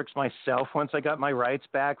my own works myself once I got my rights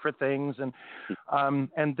back for things. And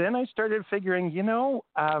then I started figuring, you know,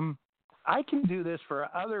 I can do this for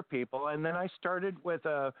other people. And then I started with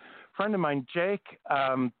a friend of mine, Jake,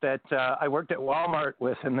 that I worked at Walmart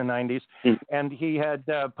with in the 90s, and he had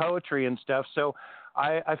poetry and stuff. So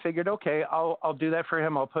I figured, okay, I'll do that for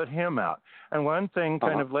him. I'll put him out. And one thing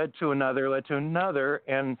kind of led to another,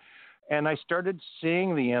 and I started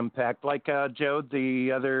seeing the impact. Like Joe,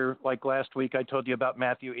 the other, like last week, I told you about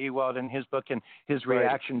Matthew Ewald and his book and his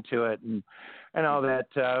reaction to it and all that.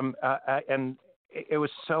 And it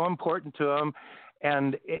was so important to him,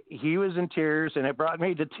 and he was in tears, and it brought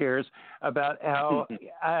me to tears about how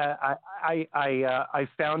I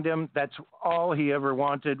found him. That's all he ever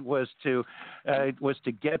wanted was to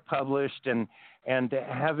get published and to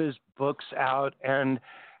have his books out, and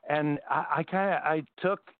I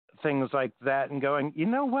took things like that and going, you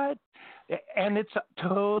know what, and it's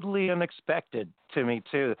totally unexpected to me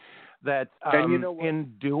too. That you know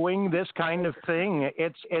in doing this kind of thing,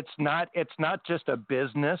 it's not just a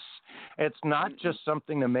business. It's not just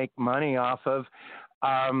something to make money off of,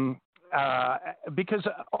 because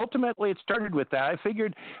ultimately it started with that. I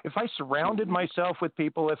figured if I surrounded myself with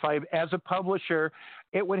people, as a publisher,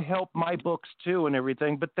 it would help my books too and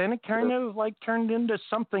everything. But then it kind of like turned into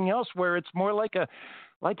something else where it's more like a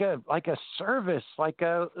service, like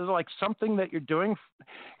something that you're doing,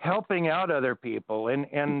 helping out other people and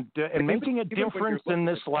making a difference in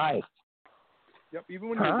this life. Yep, even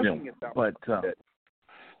when you're looking at that. But go ahead.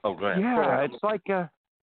 Yeah, it's like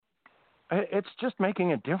it's just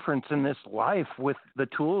making a difference in this life with the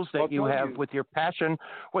tools that you have, with your passion.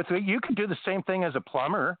 You can do the same thing as a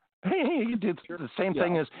plumber. You do the same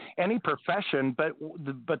thing as any profession, but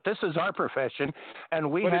this is our profession,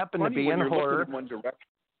 and we happen to be in horror.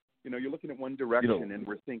 You know, you're looking at one direction, and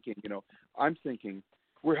we're thinking, you know, I'm thinking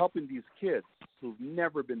we're helping these kids who've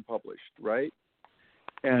never been published, right?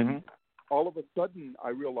 And all of a sudden, I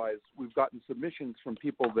realize we've gotten submissions from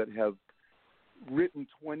people that have written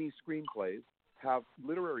 20 screenplays, have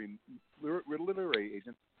literary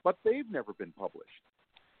agents, but they've never been published.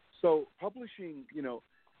 So publishing, you know,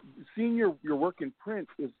 seeing your work in print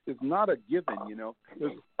is not a given, you know.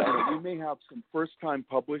 We may have some first-time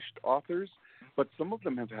published authors, but some of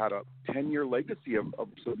them have had a 10-year legacy of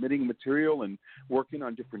submitting material and working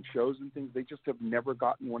on different shows and things. They just have never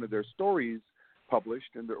gotten one of their stories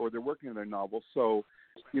published, or they're working on their novel. So,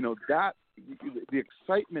 you know, that the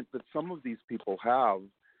excitement that some of these people have,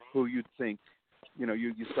 who you'd think, you know,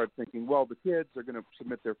 you start thinking, well, the kids are going to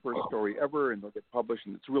submit their first story ever and they'll get published,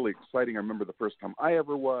 and it's really exciting. I remember the first time I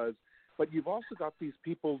ever was. But you've also got these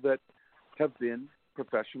people that have been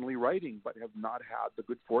professionally writing but have not had the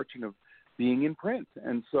good fortune of being in print.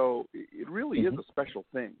 And so it really is a special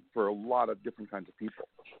thing for a lot of different kinds of people.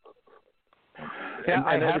 Yeah,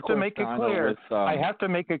 I have to make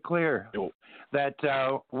it clear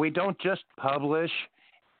that we don't just publish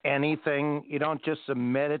anything. You don't just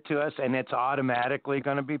submit it to us and it's automatically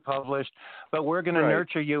going to be published. But we're going to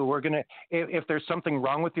nurture you. We're going to, if there's something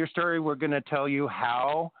wrong with your story, we're going to tell you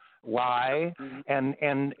how, why,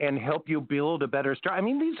 and help you build a better story. I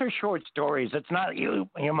mean, these are short stories. It's not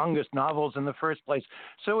humongous novels in the first place.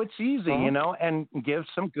 So it's easy, and give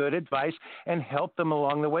some good advice and help them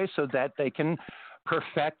along the way so that they can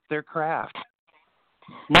perfect their craft.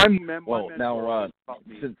 Go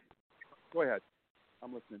ahead.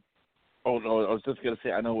 I'm listening. Oh no, I was just going to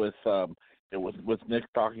say. I know with Nick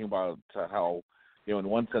talking about how in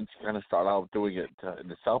one sense you kind of start out doing it in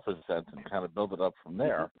the selfish sense and kind of build it up from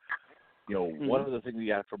there. One of the things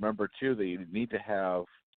you have to remember too that you need to have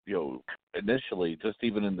initially, just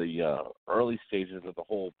even in the early stages of the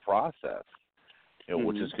whole process,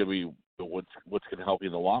 which is going to be what's going to help you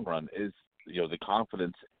in the long run is the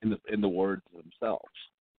confidence in the words themselves.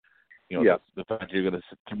 The fact you're going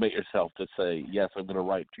to commit yourself to say, yes, I'm going to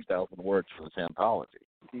write 2,000 words for this anthology.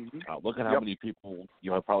 Look at how many people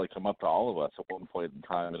have probably come up to all of us at one point in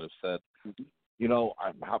time and have said,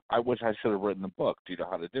 I wish I should have written a book. Do you know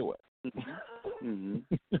how to do it?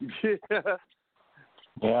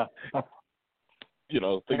 Yeah. Things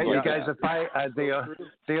hey, like you guys, that. if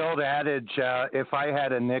the old adage, if I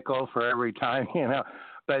had a nickel for every time,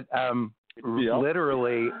 but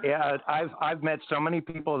literally, I've met so many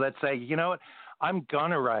people that say, you know what, I'm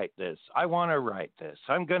gonna write this. I want to write this.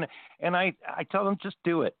 And I tell them, just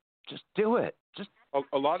do it. Just do it. Just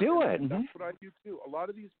a lot do of it. That's what I do too. A lot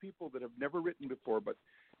of these people that have never written before, but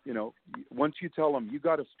once you tell them you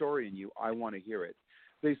got a story in you, I want to hear it,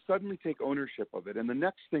 they suddenly take ownership of it. And the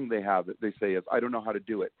next thing they say is, I don't know how to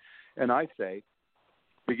do it. And I say,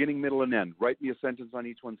 beginning, middle, and end. Write me a sentence on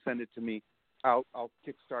each one. Send it to me. I'll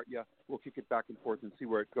kickstart you. We'll kick it back and forth and see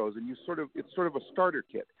where it goes. And it's sort of a starter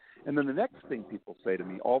kit. And then the next thing people say to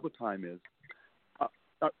me all the time is,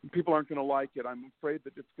 people aren't going to like it. I'm afraid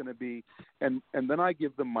that it's going to be, and then I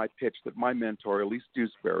give them my pitch that my mentor, Elise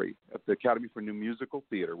Dewsbury at the Academy for New Musical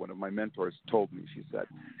Theater, one of my mentors, told me. She said,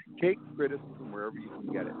 take criticism wherever you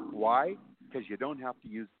can get it. Why? Because you don't have to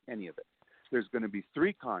use any of it. There's going to be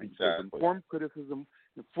three kinds. Exactly. There's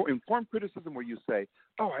informed criticism where you say,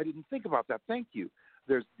 oh, I didn't think about that. Thank you.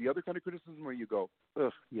 There's the other kind of criticism where you go,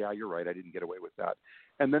 ugh, yeah, you're right. I didn't get away with that.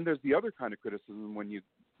 And then there's the other kind of criticism when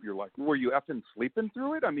you're like, were you effing sleeping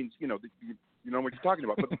through it? I mean, you know what you're talking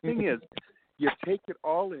about. But the thing is, you take it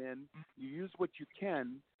all in, you use what you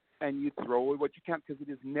can, and you throw away what you can't, because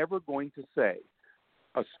it is never going to say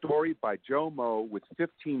a story by Joe Moe with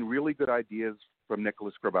 15 really good ideas from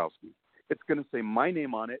Nicholas Grabowski. It's going to say my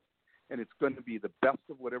name on it, and it's going to be the best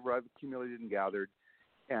of whatever I've accumulated and gathered.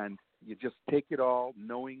 And you just take it all,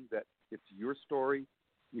 knowing that it's your story.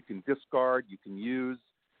 You can discard, you can use,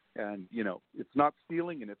 and, it's not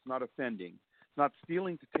stealing and it's not offending. It's not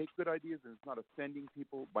stealing to take good ideas, and it's not offending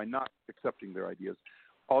people by not accepting their ideas.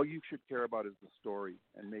 All you should care about is the story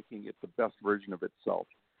and making it the best version of itself.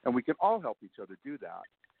 And we can all help each other do that,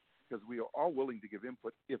 because we are all willing to give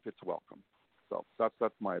input if it's welcome. So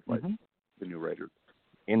that's my advice to new writers.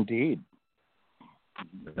 Indeed.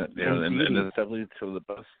 And it's definitely some of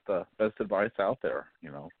the best advice out there.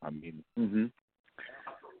 I mean,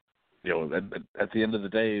 at the end of the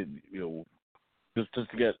day, just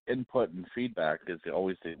to get input and feedback is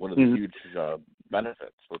always one of the huge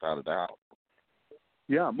benefits, without a doubt.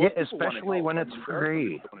 Yeah, especially when it's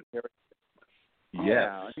free.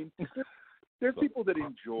 Yeah, I mean, there's people that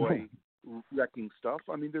enjoy wrecking stuff.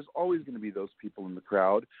 I mean, there's always going to be those people in the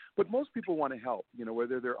crowd, but most people want to help.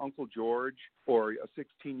 Whether they're Uncle George or a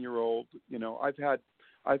 16-year-old. I've had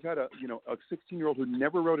a 16-year-old who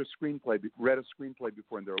never read a screenplay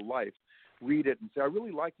before in their life, read it and say, I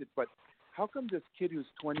really liked it, but how come this kid who's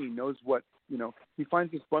 20 knows what, he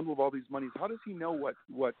finds this bundle of all these monies. How does he know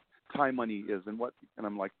what time money is and what? And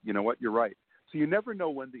I'm like, you know what? You're right. So you never know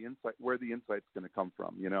where the insight's going to come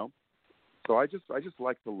from. So I just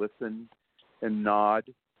like to listen and nod,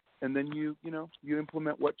 and then you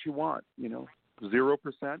implement what you want. 0%,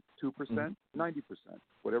 2%, 90%,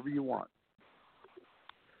 whatever you want.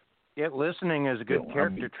 Yeah, listening is a good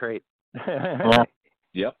character trait.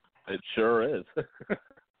 Yep, it sure is.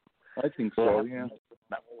 I think so. Yeah. I'm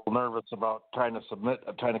a little nervous about trying to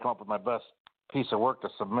come up with my best piece of work to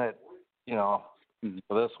submit.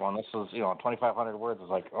 For this one, this is 2,500 words. Is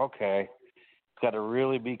like, okay, it's got to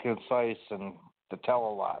really be concise and to tell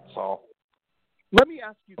a lot. So, let me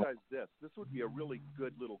ask you guys this. This would be a really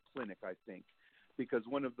good little clinic, I think, because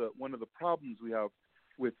one of the problems we have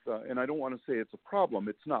with, and I don't want to say it's a problem,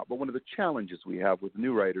 it's not, but one of the challenges we have with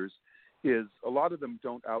new writers is a lot of them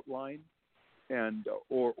don't outline, and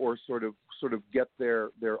or sort of get their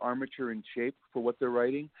armature in shape for what they're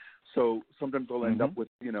writing. So sometimes they'll end up with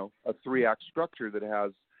a 3-act structure that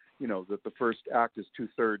has that the first act is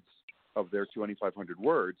 2/3 of their 2,500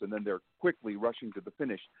 words, and then they're quickly rushing to the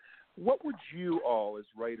finish. What would you all, as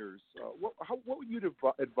writers, what would you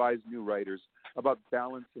advise new writers about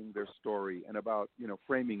balancing their story and about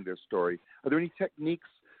framing their story? Are there any techniques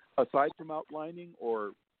aside from outlining,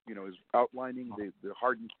 or is outlining the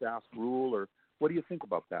hard and fast rule, or what do you think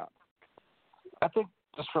about that? I think,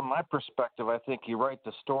 just from my perspective, I think you write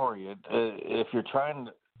the story. If you're trying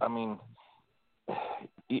to,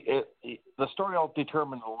 the story will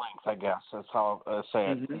determine the length, I guess. That's how I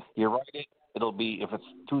say it. You write it, it'll be, if it's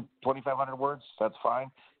 2,500 words, that's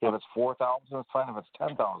fine. If it's 4,000, it's fine. If it's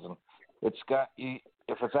 10,000, it's got, if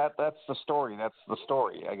it's that's the story, that's the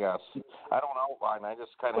story, I guess. I don't outline. I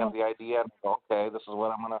just kind of have the idea. Okay, this is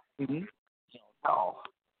what I'm going to tell.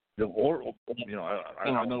 Or I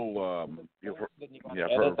know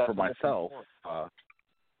for myself.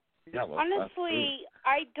 Honestly,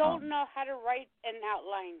 I don't know how to write an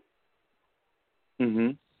outline.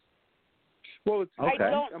 Well, it's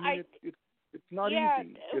okay. It's not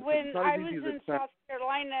easy. When I was in South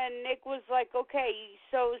Carolina, Nick was like, "Okay,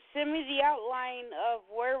 so send me the outline of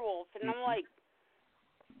Werewolf," and I'm like,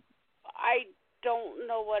 "I don't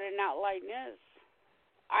know what an outline is.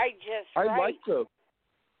 I just write."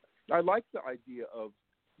 I like the idea of,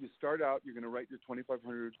 you start out, you're going to write your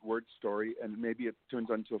 2,500 word story, and maybe it turns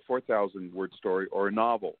into a 4,000 word story or a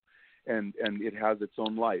novel, and it has its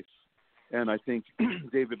own life. And I think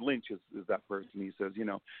David Lynch is that person. He says, you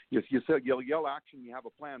yell action, you have a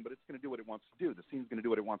plan, but it's going to do what it wants to do. The scene's going to do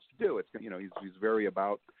what it wants to do. It's he's very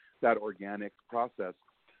about that organic process.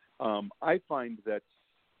 I find that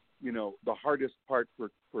the hardest part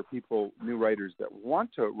for people, new writers that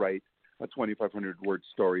want to write a 2,500 word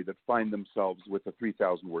story, that find themselves with a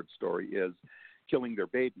 3,000 word story, is killing their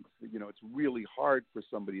babies. It's really hard for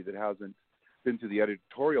somebody that hasn't been through the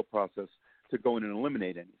editorial process to go in and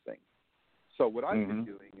eliminate anything. So what I've been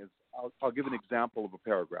doing is, I'll give an example of a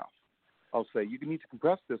paragraph. I'll say, you need to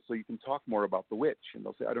compress this so you can talk more about the witch. And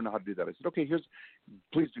they'll say, I don't know how to do that. I said, okay,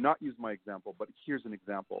 please do not use my example, but here's an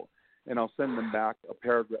example. And I'll send them back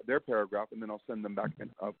their paragraph, and then I'll send them back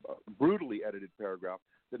a brutally edited paragraph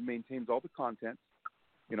that maintains all the content.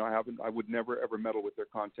 I would never ever meddle with their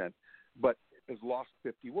content, but has lost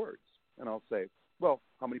 50 words. And I'll say, well,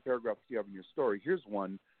 how many paragraphs do you have in your story? Here's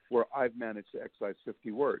one where I've managed to excise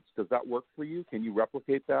 50 words. Does that work for you? Can you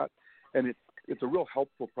replicate that? And it's a real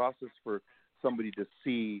helpful process for somebody to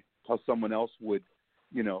see how someone else would,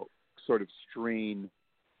 sort of strain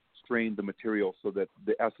the material so that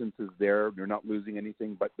the essence is there. They're not losing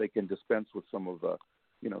anything, but they can dispense with some of the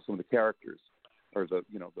characters or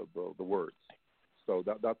the words. So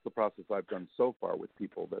that's the process I've done so far with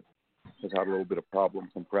people that has had a little bit of problem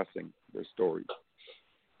compressing their stories.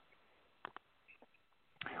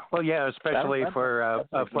 Well, yeah, especially for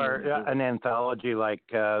an anthology like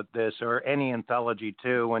this, or any anthology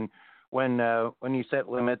too. When you set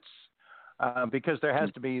limits, because there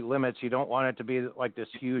has to be limits. You don't want it to be like this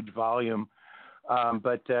huge volume,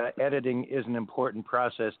 but editing is an important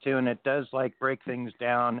process too, and it does break things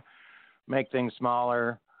down, make things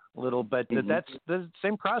smaller a little. But that's the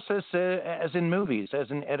same process as in movies,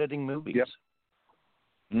 as in editing movies. Yep.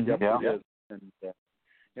 It is.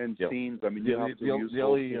 And scenes. I mean, you have to use the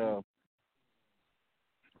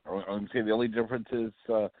only difference is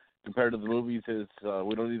compared to the movies is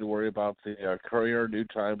we don't need to worry about the Courier New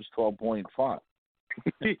Times 12-point font.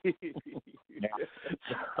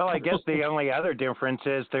 Well, I guess the only other difference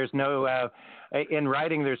is there's no in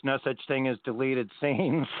writing. There's no such thing as deleted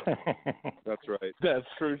scenes. That's right. That's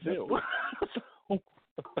true too.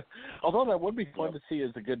 Although that would be fun to see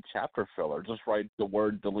as a good chapter filler. Just write the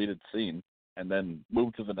word deleted scene and then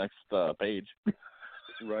move to the next page.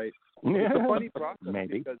 Right. It's a funny process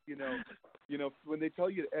because when they tell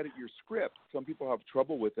you to edit your script, some people have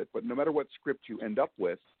trouble with it. But no matter what script you end up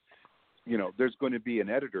with, there's going to be an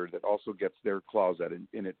editor that also gets their claws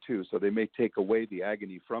in it too. So they may take away the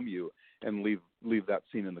agony from you and leave that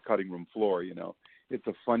scene in the cutting room floor. It's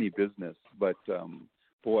a funny business, but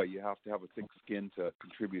boy, you have to have a thick skin to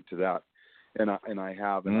contribute to that. And I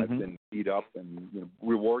have, and I've been beat up and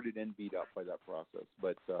rewarded and beat up by that process.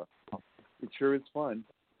 But it sure is fun.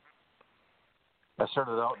 I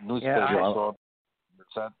started out in newspaper.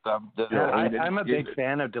 I'm a big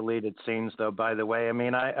fan of deleted scenes, though. By the way, I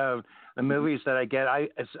mean, the movies that I get,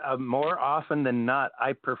 more often than not,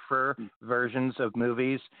 I prefer versions of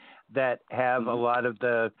movies that have a lot of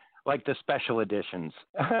the special editions.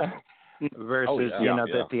 Versus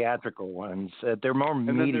the theatrical ones, they're more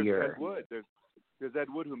meatier. There's Ed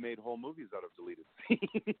Wood who made whole movies out of deleted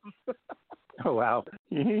scenes. Oh wow.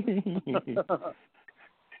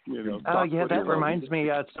 Oh yeah, that reminds me.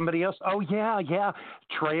 Somebody else. Oh yeah.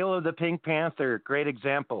 Trail of the Pink Panther. Great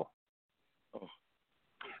example.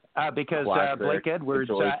 Because Blake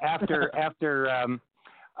Edwards, after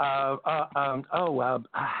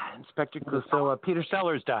Inspector Clouseau, Peter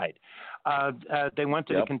Sellers died. They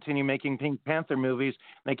wanted to continue making Pink Panther movies.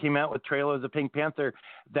 They came out with Trail of the Pink Panther.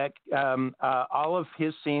 That all of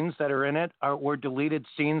his scenes that are in it were deleted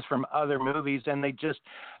scenes from other movies, and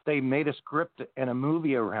they made a script and a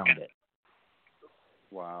movie around it.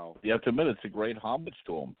 Wow! You have to admit, it's a great homage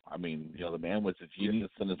to him. I mean, the man was a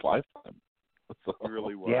genius in his lifetime. So. He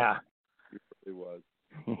really was. Yeah, he really was.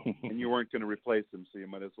 And you weren't going to replace him, so you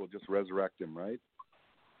might as well just resurrect him, right?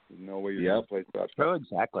 There's no way you're going to replace that. Oh,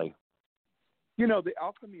 exactly. The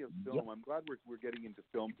alchemy of film, I'm glad we're getting into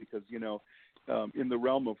film because, in the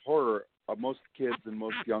realm of horror, most kids and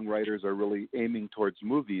most young writers are really aiming towards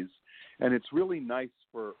movies. And it's really nice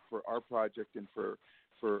for our project and for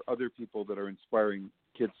other people that are inspiring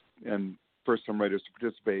kids and first-time writers to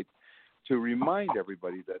participate, to remind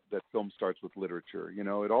everybody that film starts with literature.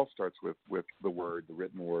 It all starts with the word, the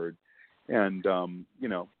written word. And,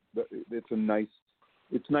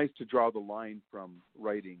 it's nice to draw the line from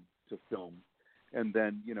writing to film. And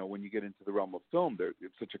then, when you get into the realm of film,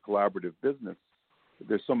 it's such a collaborative business.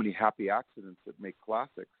 There's so many happy accidents that make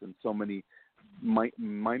classics and so many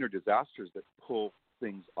minor disasters that pull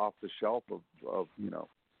things off the shelf of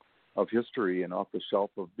history and off the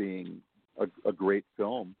shelf of being a great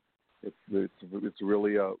film. It's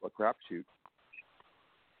really a crapshoot.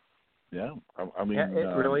 Yeah, I mean,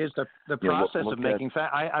 it really is the process of making.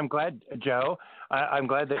 I'm glad, Joe. I'm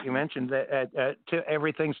glad that you mentioned that.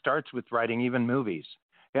 Everything starts with writing, even movies.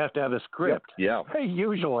 You have to have a script. Yeah.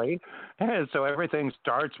 Usually, so everything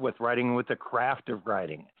starts with writing, with the craft of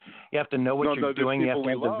writing. You have to know what you're doing. You have to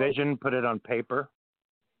have the vision, put it on paper.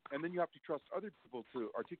 And then you have to trust other people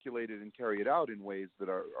to articulate it and carry it out in ways that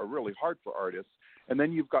are really hard for artists. And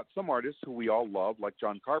then you've got some artists who we all love, like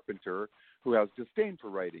John Carpenter, who has disdain for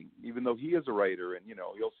writing, even though he is a writer. And,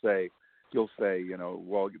 he'll say,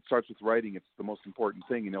 well, it starts with writing. It's the most important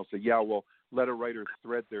thing. And he'll say, yeah, well, let a writer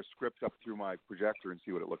thread their script up through my projector and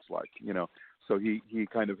see what it looks like, So he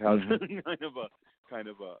kind of has kind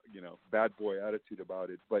of a bad boy attitude about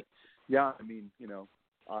it. But, yeah, I mean,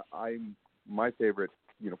 I'm my favorite,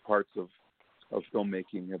 parts of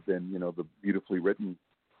filmmaking have been, the beautifully written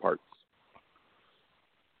parts.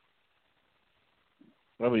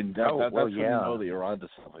 I mean, that's when you know that you're onto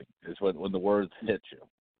something. Is when the words hit you.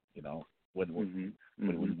 When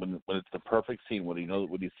it's the perfect scene. When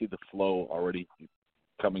you see the flow already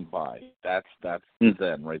coming by. That's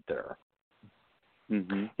zen right there.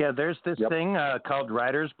 Mm-hmm. Yeah, there's this thing called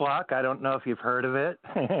writer's block. I don't know if you've heard of it,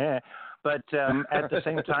 but at the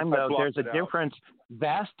same time, though, there's a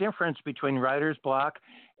vast difference between writer's block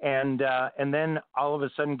and then all of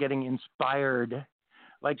a sudden getting inspired.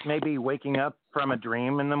 Like maybe waking up from a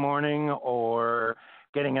dream in the morning or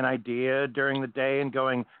getting an idea during the day and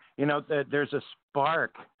going, there's a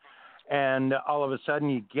spark. And all of a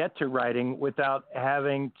sudden you get to writing without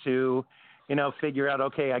having to, figure out,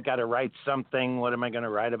 okay, I got to write something. What am I going to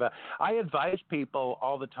write about? I advise people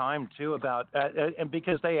all the time, too, about and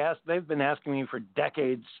because they've been asking me for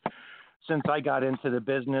decades since I got into the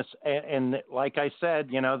business. And like I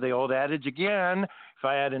said, the old adage again, if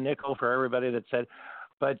I had a nickel for everybody that said,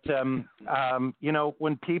 but,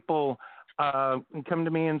 when people come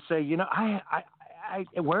to me and say, I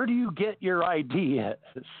where do you get your ideas?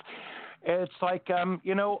 It's like, some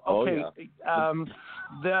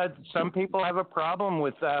people have a problem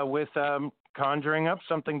with conjuring up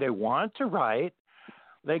something they want to write.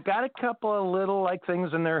 They got a couple of little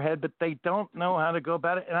things in their head, but they don't know how to go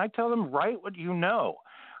about it. And I tell them, write what you know.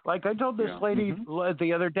 Like I told this lady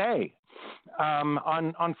the other day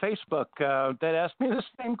on Facebook that asked me the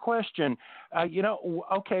same question.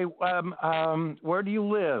 Where do you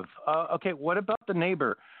live? Okay, what about the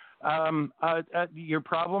neighbor? Your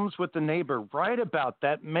problems with the neighbor. Write about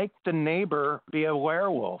that. Make the neighbor be a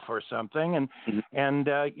werewolf or something, and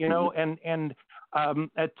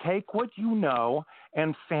take what you know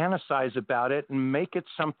and fantasize about it and make it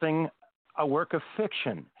something, a work of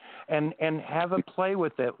fiction, and have a play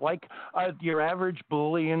with it, like your average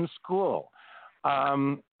bully in school.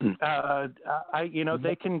 They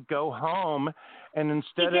can go home and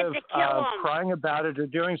instead of crying about it or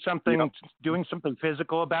doing something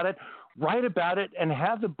physical about it, write about it and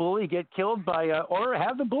have the bully get killed or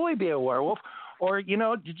have the bully be a werewolf, or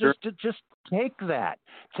just take that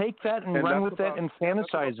and run with it and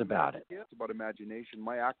fantasize about it. It's about imagination.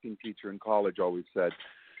 My acting teacher in college always said,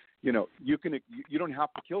 you don't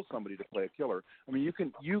have to kill somebody to play a killer. I mean, you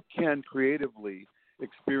can creatively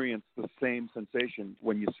experience the same sensation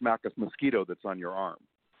when you smack a mosquito that's on your arm.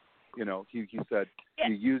 He said,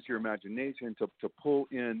 you use your imagination to pull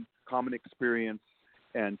in common experience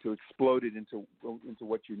and to explode it into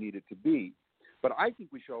what you need it to be. But I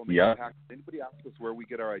think we should all make a pact. If anybody asks us where we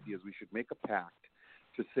get our ideas, we should make a pact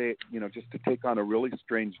to say, just to take on a really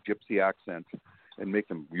strange gypsy accent and make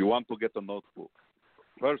them, you want to get the notebook.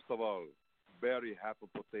 First of all, bury half a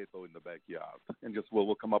potato in the backyard. And just,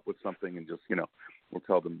 we'll come up with something and just, we'll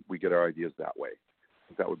tell them we get our ideas that way.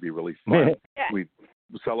 That would be really fun. We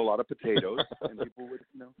sell a lot of potatoes and people would, be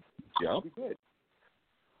good.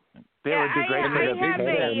 That would be great. I have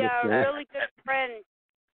a really good friend.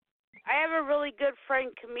 I have a really good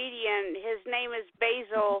friend comedian. His name is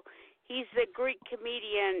Basil. He's a Greek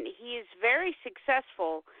comedian. He's very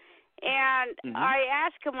successful. And I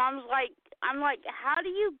asked him, I'm like, how do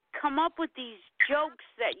you come up with these jokes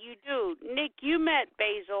that you do? Nick, you met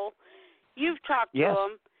Basil. You've talked to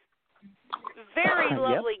him. Very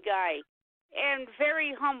lovely guy and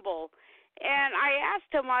very humble. And I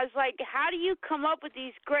asked him, I was like, how do you come up with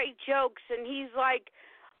these great jokes? And he's like,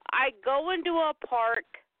 I go into a park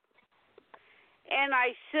and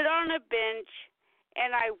I sit on a bench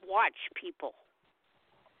and I watch people.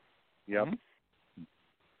 Yep.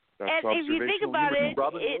 And if you think about it,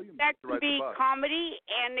 that can be comedy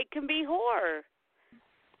and it can be horror.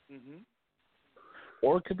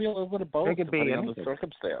 Or it could be a little bit of both, depending on the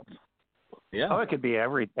circumstance. Yeah. Oh, it could be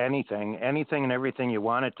anything and everything you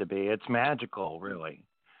want it to be. It's magical, really.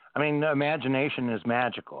 I mean, imagination is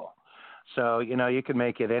magical. So, you could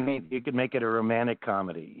make it you could make it a romantic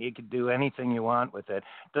comedy. You could do anything you want with it.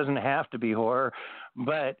 It doesn't have to be horror,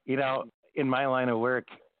 but, in my line of work,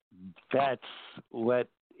 that's what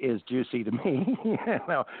is juicy to me.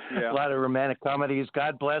 A lot of romantic comedies,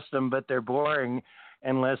 God bless them, but they're boring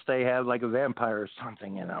unless they have like a vampire or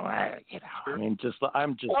something, I mean,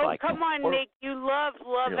 I'm just oh, like. Oh, come on, Nick. You love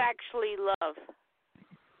Actually Love.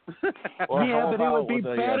 Yeah, but it would be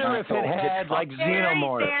better if it had like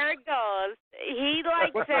xenomorphs. There it goes. He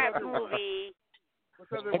likes that movie.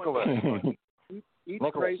 What's the other one? Eat,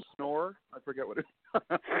 Pray, Snore. I forget what it is.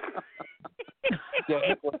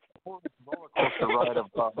 Roller coaster ride of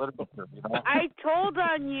literature, I told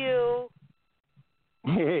on you.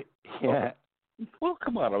 Yeah. Well,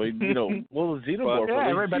 come on. I mean, the xenomorph. Yeah,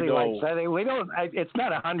 everybody likes that. We don't. It's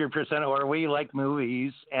not 100% horror. We like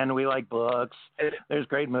movies and we like books. There's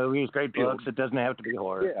great movies, great books. It doesn't have to be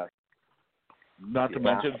horror. Yeah. Not to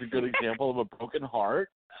mention, it's a good example of a broken heart.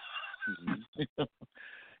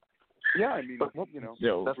 Yeah, I mean, that's really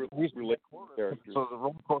so the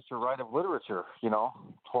roller coaster ride of literature,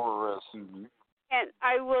 horror is. And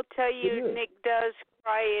I will tell you, Nick does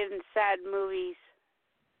cry in sad movies.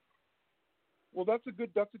 Well, that's a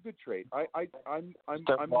good trait. I'm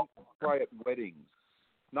cry at weddings,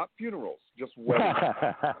 not funerals, just weddings.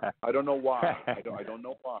 I don't know why. I don't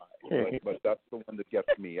know why, but that's the one that gets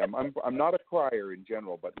me. I'm not a crier in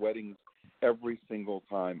general, but weddings, every single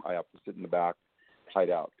time I have to sit in the back, hide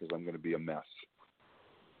out because I'm going to be a mess.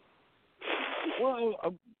 Well,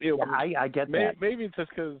 I get that. Maybe it's just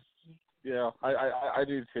because, I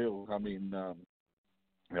do too. I mean, I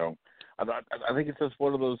think it's just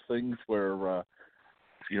one of those things where,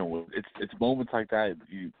 it's moments like that.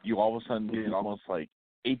 You all of a sudden get almost like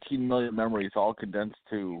 18 million memories all condensed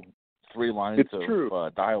to 3 lines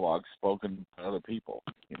of dialogue spoken by other people.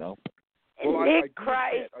 Well, Nick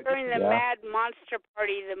cries during the Mad Monster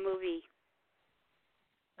Party, the movie.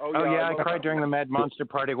 Oh yeah, I cried during the Mad Monster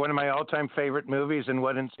Party. One of my all-time favorite movies, and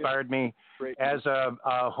what inspired me as a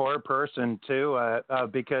horror person too,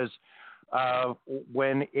 because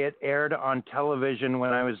when it aired on television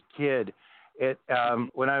when I was a kid,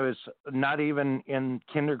 when I was not even in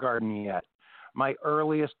kindergarten yet, my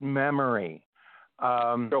earliest memory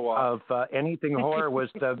of anything horror was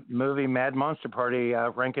the movie Mad Monster Party,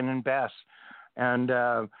 Rankin and Bass, and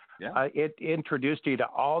it introduced you to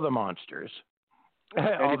all the monsters.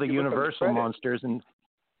 All the Universal monsters, and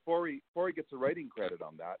Forrest gets a writing credit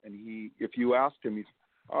on that. And if you ask him,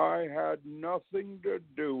 I had nothing to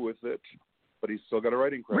do with it, but he's still got a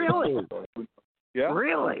writing credit. Really? Yeah.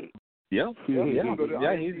 Really? Yeah. He's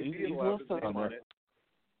listed on it.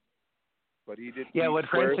 But he did. Yeah, what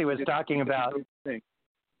Francie was talking about.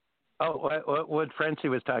 What Francie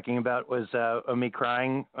was talking about was me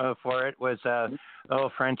crying for it was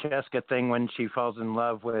Francesca thing when she falls in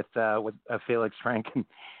love with Felix Franken.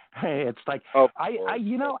 It's like I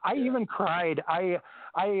even cried. I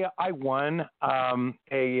won in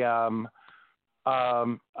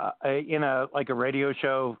a radio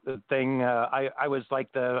show thing. I was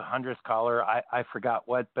like the 100th caller. I forgot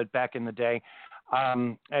what, but back in the day,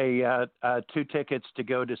 2 tickets to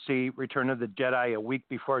go to see Return of the Jedi a week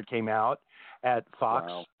before it came out at Fox.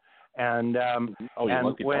 Wow. And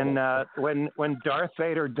when Darth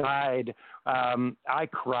Vader died, I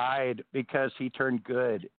cried because he turned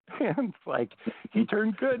good. And it's like he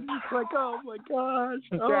turned good. It's like, oh my gosh.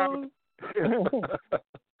 Oh.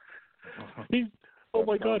 Oh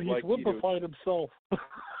my God, he's liquefied himself.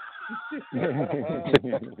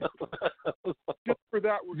 Just for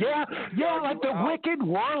that, like the wicked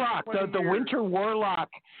warlock, the winter warlock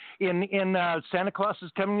in Santa Claus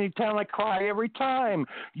is Coming to Town. I cry every time.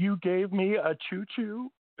 You gave me a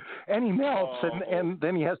choo-choo. And he melts, and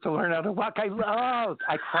then he has to learn how to walk. I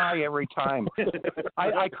cry every time.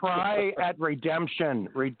 I cry at Redemption.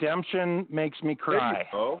 Redemption makes me cry.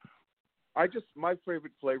 My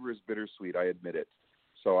favorite flavor is bittersweet. I admit it.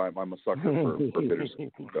 So I'm a sucker for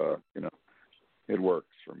bittersweet. It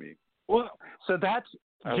works for me. Well, so that's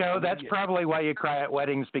Joe. That's probably why you cry at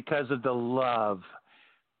weddings, because of the love,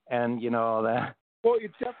 and all that. Well,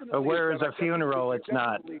 it definitely. Whereas a funeral, it's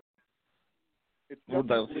not. It's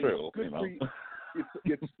that's true. Good for you.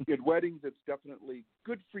 It's at weddings. It's definitely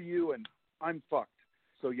good for you, and I'm fucked.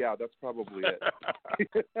 So yeah, that's probably it.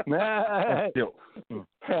 Well,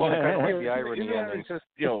 kind of like the irony, and just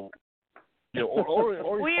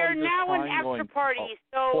or we are now an after party,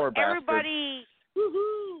 so everybody,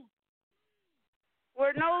 woohoo!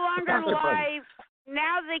 We're no longer live.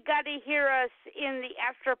 Now they got to hear us in the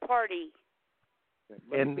after party.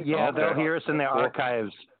 And they'll hear us in the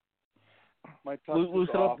archives.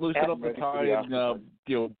 Loosen up the tie, and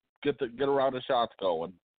get a round of shots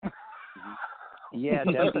going. Yeah,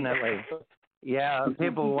 definitely. Yeah,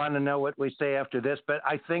 people want to know what we say after this, but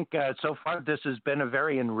I think so far this has been a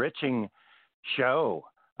very enriching show.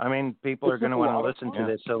 I mean, people are going to want to listen to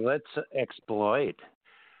this, so let's exploit.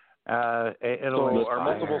 Are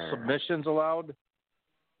multiple submissions allowed?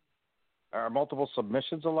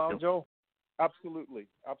 Joe? Absolutely.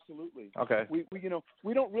 Okay. We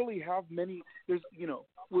don't really have many. There's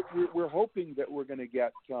we're hoping that we're going to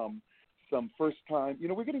get some first time.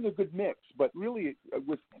 We're getting a good mix, but really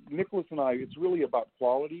with Nicholas and I, it's really about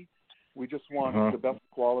quality. We just want the best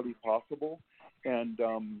quality possible, and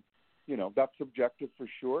that's subjective for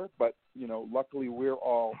sure. But luckily we're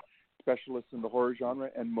all specialists in the horror genre,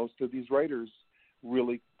 and most of these writers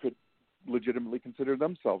really could legitimately consider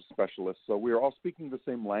themselves specialists. So we're all speaking the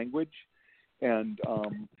same language, and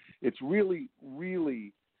it's really,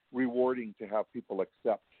 really rewarding to have people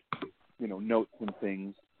accept, notes and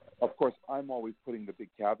things. Of course, I'm always putting the big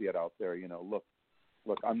caveat out there. Look,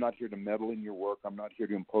 I'm not here to meddle in your work. I'm not here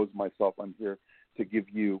to impose myself. I'm here to give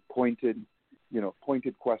you pointed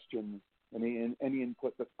questions, any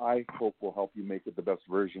input that I hope will help you make it the best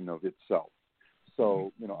version of itself.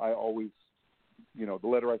 So, I always, the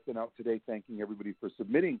letter I sent out today thanking everybody for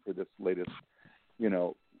submitting for this latest,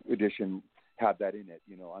 edition had that in it.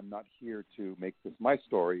 I'm not here to make this my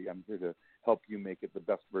story. I'm here to help you make it the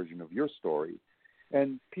best version of your story.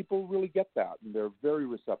 And people really get that, and they're very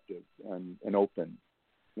receptive and open,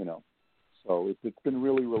 So it's been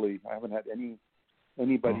really, really. I haven't had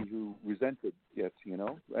anybody who resented it,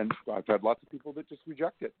 And I've had lots of people that just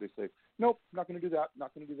reject it. They say, "Nope, not going to do that.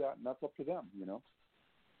 Not going to do that," and that's up to them,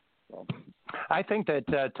 So. I think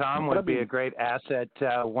that Tom would be a great asset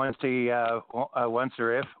once he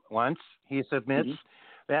submits.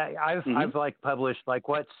 Mm-hmm. I've published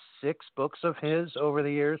 6 books of his over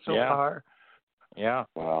the years so far. Yeah.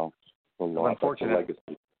 Wow. A lot. Unfortunate.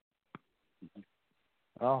 Legacy.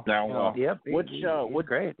 Oh. Now, which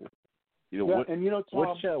great. Tom,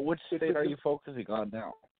 which state are you focusing on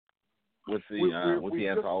now with the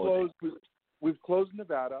anthology? We've closed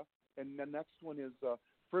Nevada, and the next one is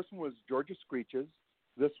first one was Georgia Screeches.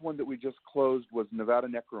 This one that we just closed was Nevada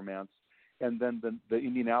Necromance, and then the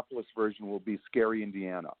Indianapolis version will be Scary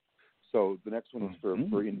Indiana. So the next one is for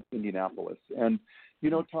Indianapolis. And,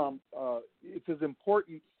 Tom, it's as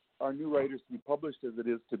important, our new writers, to be published as it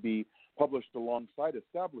is to be published alongside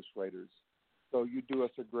established writers. So you do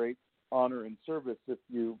us a great honor and service if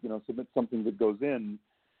you, submit something that goes in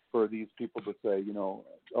for these people to say,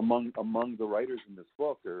 among the writers in this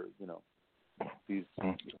book are, these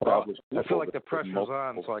established people. I feel like the pressure's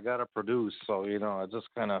on, so I got to produce. So, I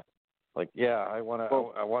just kind of I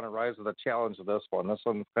want to rise to the challenge of this one. This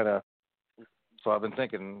one kind of. So I've been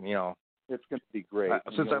thinking, it's going to be great.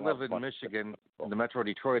 Since I live in Michigan, in the Metro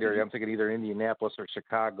Detroit area, I'm thinking either Indianapolis or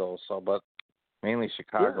Chicago. So, but Mainly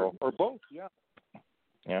Chicago. Or both, yeah.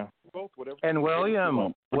 Yeah. Both, whatever. And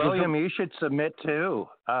William, you should submit too,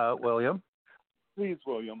 William. Please,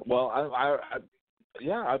 William. Well,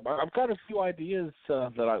 I've got a few ideas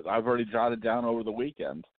that I've already jotted down over the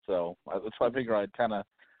weekend. So that's why I figure I'd kind of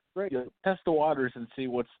test the waters and see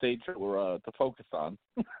what states we're to focus on.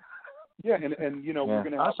 Yeah, and you know, we're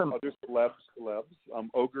going to have other celebs.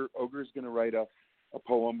 Ogre's going to write a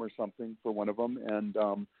poem or something for one of them, and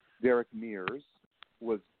Derek Mears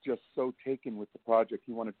was just so taken with the project,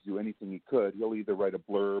 he wanted to do anything he could. He'll either write a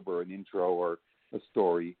blurb or an intro or a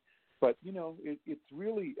story. But, you know, it's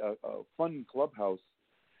really a fun clubhouse.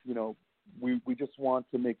 You know, we just want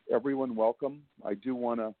to make everyone welcome. I do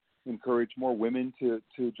want to encourage more women to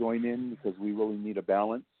join in because we really need a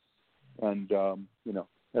balance. And, you know,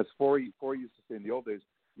 as Forrest used to say in the old days,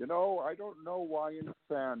 you know, I don't know why in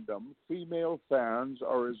fandom female fans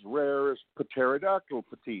are as rare as pterodactyl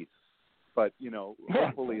petite. But, you know,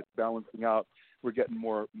 hopefully it's balancing out. We're getting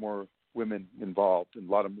more women involved and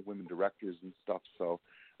a lot of women directors and stuff. So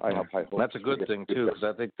I have high hopes. That's a good thing, too, because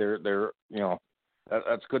I think they're you know,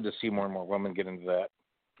 that's good to see more and more women get into that.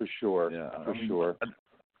 For sure. Yeah, for sure.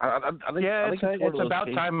 I think it's about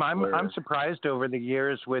time. I'm surprised over the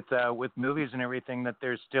years with movies and everything that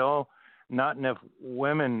there's still not enough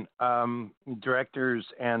women directors,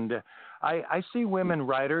 and I see women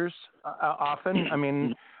writers often. I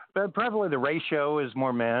mean, but probably the ratio is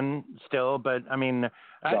more men still, but I mean,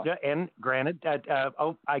 and granted,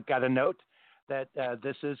 I got a note that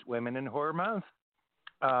this is Women in Horror Month.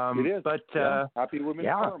 It is, but Happy Women's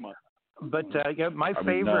Horror Month. But my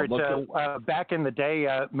favorite back in the day,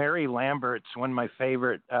 Mary Lambert's one of my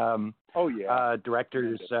favorite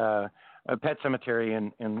directors, Pet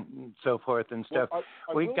Sematary and so forth and stuff.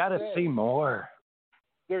 We got to see more.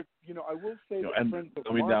 There, you know, I will say that friends of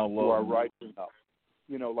mine who are rising up.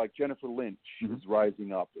 You know, like Jennifer Lynch, she's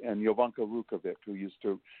rising up, and Jovanka Rukovic, who used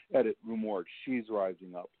to edit Rumorg, she's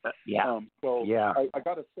rising up. I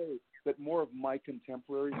got to say that more of my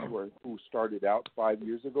contemporaries who started out 5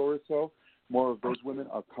 years ago or so, more of those women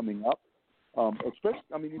are coming up. Especially,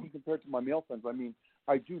 I mean, even compared to my male friends, I mean,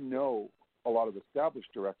 I do know a lot of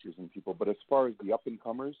established directors and people, but as far as the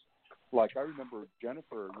up-and-comers, like I remember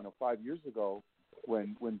Jennifer, you know, 5 years ago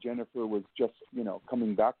when Jennifer was just, you know,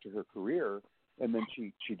 coming back to her career. And then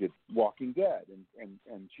she did Walking Dead,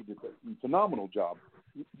 and she did a phenomenal job.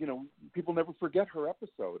 You know, people never forget her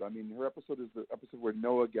episode. I mean, her episode is the episode where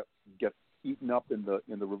Noah gets eaten up in the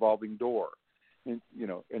revolving door, and you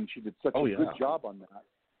know, and she did such a good job on that.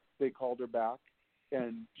 They called her back,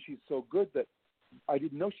 and she's so good that I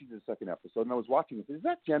didn't know she did a second episode, and I was watching it. Is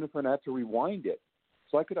that Jennifer? And I had to rewind it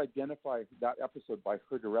so I could identify that episode by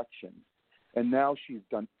her direction. And now she's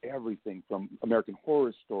done everything from American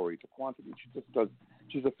Horror Story to Quantity.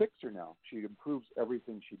 She's a fixer now. She improves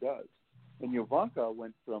everything she does. And Jovanka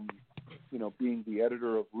went from, you know, being the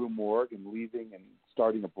editor of Rue Morgue and leaving and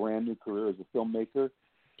starting a brand new career as a filmmaker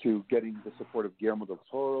to getting the support of Guillermo del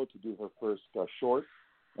Toro to do her first short.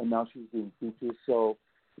 And now she's doing features. So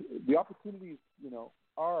the opportunities, you know,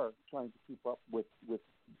 are trying to keep up with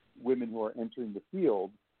women who are entering the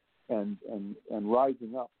field and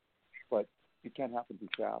rising up. But it can't happen too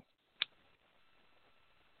fast.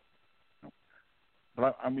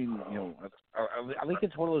 But I mean, you know, I think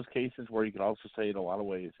it's one of those cases where you could also say, in a lot of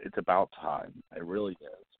ways, it's about time. It really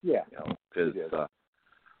is. Yeah. You know, because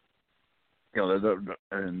you know,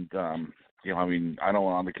 I mean, I know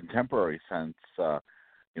on the contemporary sense,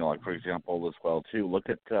 you know, like for example, as well too. Look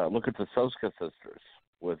at the Soska sisters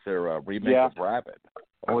with their remake of Rabbit.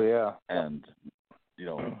 Oh yeah. And you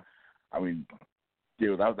know, I mean.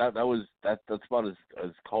 You know, that's about as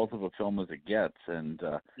cult of a film as it gets, and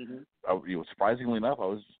you know, surprisingly enough, I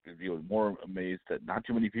was more amazed that not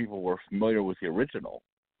too many people were familiar with the original,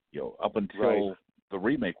 you know, up until the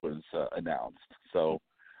remake was announced. So,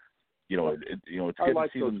 you know, it's good to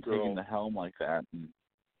see them taking the helm like that. And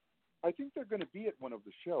I think they're going to be at one of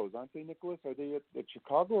the shows, aren't they, Nicholas? Are they at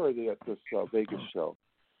Chicago or are they at this Vegas show?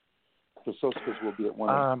 The Soskas will be at one.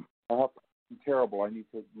 I'm terrible. I need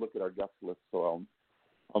to look at our guest list so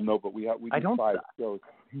I'll know, but we do 5 shows.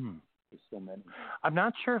 There's so many. I'm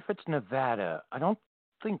not sure if it's Nevada. I don't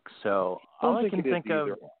think so. All I can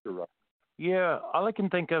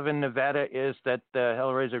think of in Nevada is that the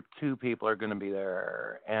Hellraiser 2 people are going to be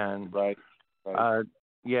there, and right. the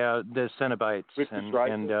Cenobites and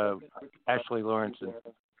Ashley Lawrence.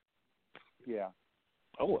 Yeah.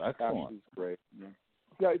 Oh, excellent. Ashley's great.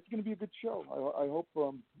 Yeah, it's going to be a good show. I hope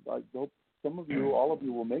some of you, all of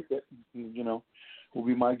you, will make it. You know, will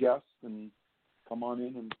be my guests and come on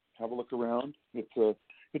in and have a look around.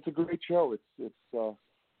 It's a great show. It's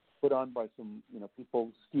put on by some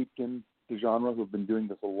people steeped in the genre who have been doing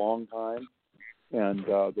this a long time, and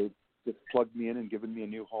they just plugged me in and given me a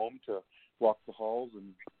new home to walk the halls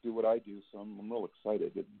and do what I do. So I'm real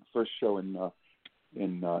excited. The first show in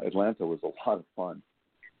Atlanta was a lot of fun.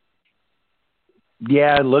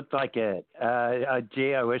 Yeah, it looked like it.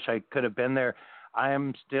 Gee, I wish I could have been there. I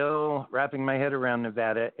am still wrapping my head around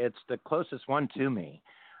Nevada. It's the closest one to me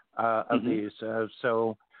of these.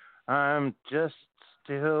 So I'm just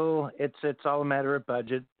still. It's all a matter of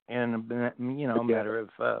budget and a matter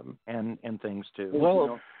of and things too.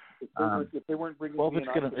 Well, if they weren't bringing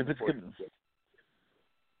if it's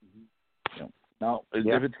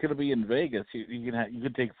going to be in Vegas, you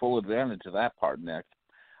can take full advantage of that part next.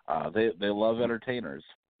 They love entertainers,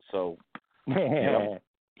 so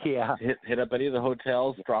hit up any of the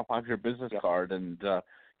hotels, drop off your business card, and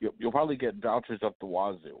you'll probably get vouchers up the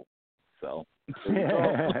wazoo. So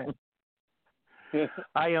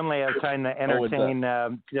I only have time to entertain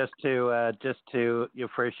just to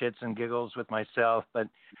for shits and giggles with myself, but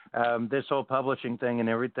this whole publishing thing and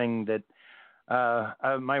everything that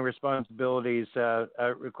my responsibilities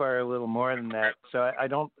require a little more than that. So I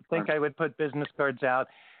don't think I would put business cards out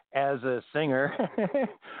as a singer.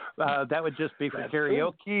 That would just be for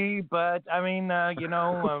karaoke. But I mean,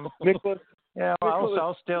 Nicholas,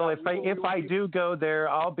 I'll still, if I do go there,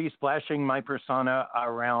 I'll be splashing my persona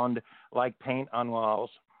around like paint on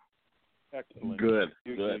walls. Excellent. Good.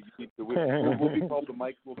 We'll be called the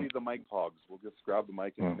mic. We'll be the mic hogs. We'll just grab the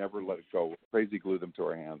mic and never let it go. We'll crazy glue them to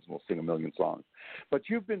our hands, and we'll sing a million songs. But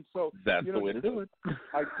you've been so. That's the way to do it.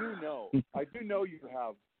 I do know you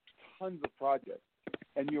have tons of projects,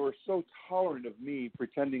 and you are so tolerant of me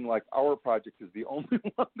pretending like our project is the only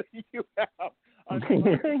one that you have.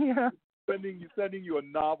 Sending you a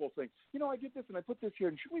novel saying, I did this and I put this here,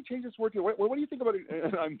 and should we change this word to what do you think about it?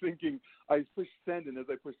 And I'm thinking, I push send, and as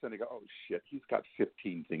I push send, I go, oh shit, he's got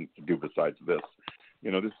 15 things to do besides this.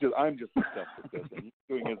 I'm just obsessed with this, and he's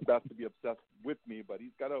doing his best to be obsessed with me, but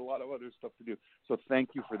he's got a lot of other stuff to do. So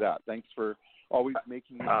thank you for that. Thanks for always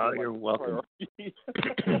making me. You're welcome.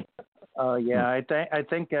 Yeah, I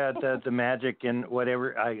think the magic in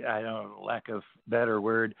whatever I don't, lack of better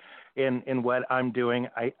word, in what I'm doing.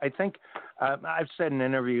 I think I've said in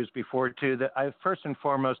interviews before too that first and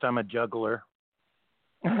foremost I'm a juggler.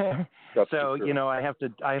 So I have to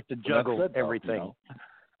juggle everything.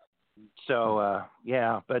 So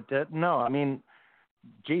but no, I mean,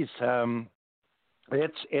 geez,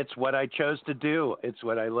 it's what I chose to do. It's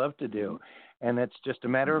what I love to do. And it's just a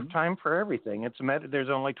matter of time for everything. It's a matter.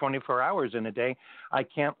 There's only 24 hours in a day. I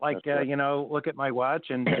can't look at my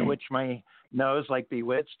watch and twitch my nose like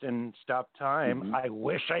Bewitched and stop time. I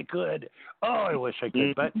wish I could. Oh, I wish I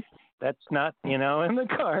could, but that's not in the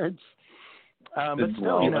cards. But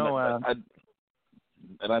still,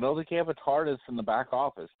 and I don't think you have a TARDIS in the back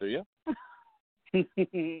office, do you?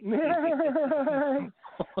 Maybe.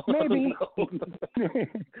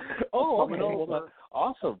 Oh, okay. Well,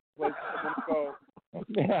 awesome.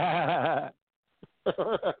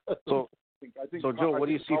 So Joe, what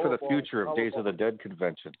do you see for the future of Days of the Dead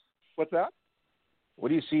convention? What's that? What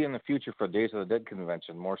do you see in the future for Days of the Dead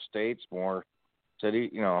convention? More states, more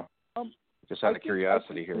city? Just out of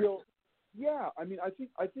curiosity here.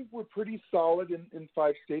 I think we're pretty solid in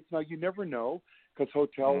 5 states. Now, you never know, because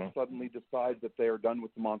hotels suddenly decide that they are done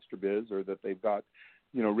with the monster biz, or that they've got,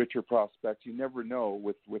 richer prospects. You never know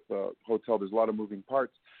with a hotel. There's a lot of moving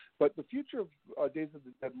parts. But the future of Days of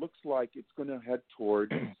the Dead looks like it's going to head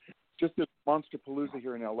toward just as Monsterpalooza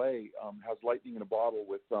here in L.A. Has lightning in a bottle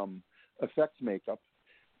with effects makeup.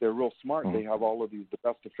 They're real smart. They have all of the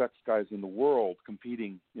best effects guys in the world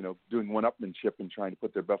competing, doing one-upmanship and trying to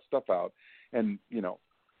put their best stuff out. And,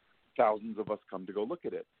 thousands of us come to go look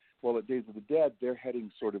at it. Well, at Days of the Dead, they're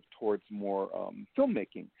heading sort of towards more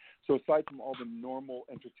filmmaking. So aside from all the normal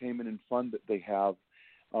entertainment and fun that they have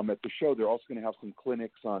at the show, they're also going to have some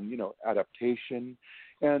clinics on, adaptation.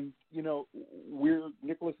 And,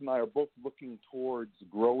 Nicholas and I are both looking towards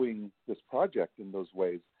growing this project in those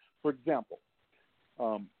ways. For example,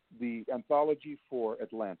 the anthology for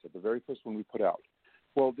Atlanta, the very first one we put out.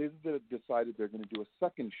 Well, they decided they're going to do a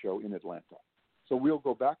second show in Atlanta. So we'll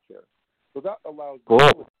go back there. So that allows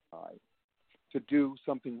Nicholas and I to do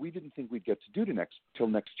something we didn't think we'd get to do till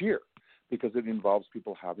next year, because it involves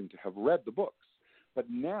people having to have read the books. But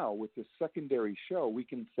now with this secondary show, we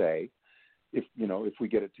can say, if we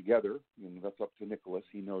get it together, that's up to Nicholas.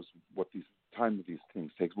 He knows what these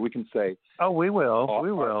things take. But we can say, oh, we will.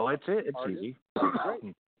 It's easy.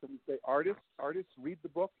 Great. So we say, artists read the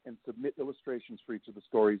book and submit illustrations for each of the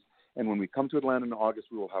stories. And when we come to Atlanta in August,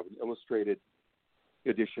 we will have an illustrated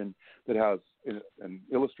edition that has an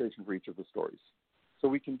illustration for each of the stories. So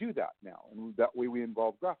we can do that now, and that way we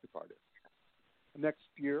involve graphic artists. Next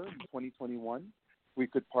year, in 2021, we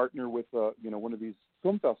could partner with one of these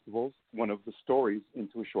film festivals, one of the stories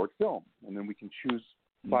into a short film, and then we can choose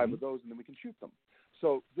 5 of those, and then we can shoot them.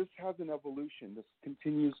 So this has an evolution. This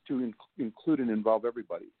continues to include and involve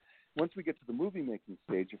everybody. Once we get to the movie-making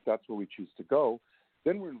stage, if that's where we choose to go,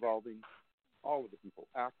 then we're involving all of the people,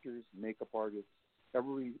 actors, makeup artists,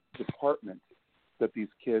 every department that these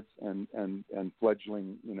kids and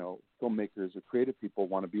fledgling, filmmakers or creative people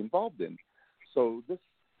want to be involved in. So this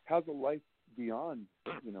has a life beyond,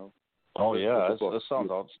 Oh yeah, that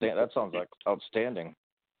sounds outstanding. That sounds like outstanding.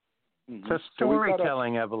 It's a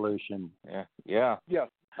storytelling evolution. Yeah. Yes,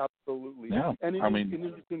 absolutely. Yeah. And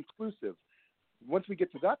it's inclusive. Once we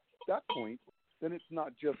get to that point, then it's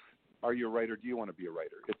not just, are you a writer? Do you want to be a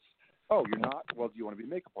writer? It's, oh, you're not? Well, do you want to be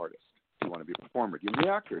a makeup artist? Do you want to be a performer? Do you want to be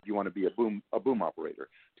an actor? Do you want to be a boom operator?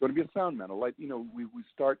 Do you want to be a sound man? We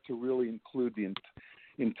start to really include the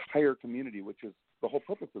entire community, which is the whole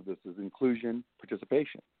purpose of this, is inclusion,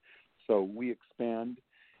 participation. So we expand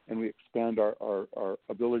our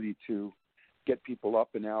ability to get people up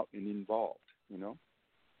and out and involved,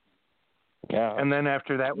 Yeah. And then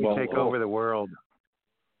after that, we take over the world.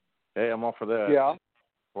 Hey, I'm all for that. Yeah.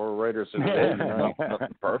 Or writers in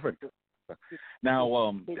Perfect. Now,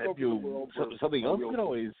 something else you could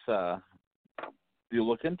always you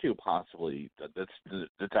look into possibly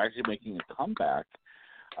that's actually making a comeback.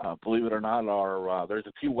 Believe it or not, there's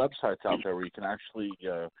a few websites out there where you can actually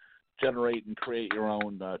generate and create your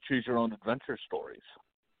own, choose your own adventure stories.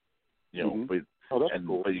 That's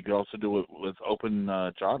cool. But you can also do it with open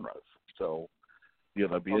genres. So,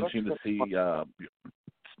 it'd be interesting to see,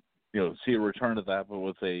 see a return to that, but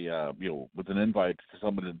with a, with an invite for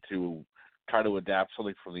somebody to try to adapt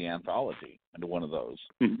something from the anthology into one of those.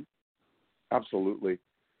 Mm-hmm. Absolutely.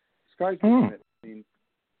 Sky's the limit. I mean,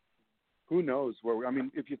 who knows where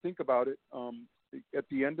if you think about it, at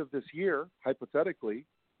the end of this year, hypothetically,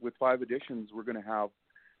 with 5 editions, we're going to have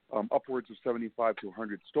upwards of 75 to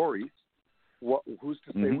 100 stories. Who's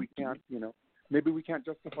to say we can't, maybe we can't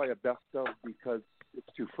justify a best of because it's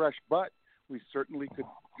too fresh, but we certainly could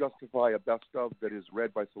justify a best of that is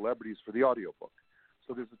read by celebrities for the audiobook.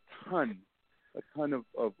 So there's a ton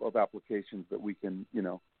of applications that we can,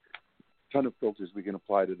 ton of filters we can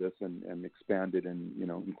apply to this and expand it and,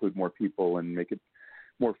 include more people and make it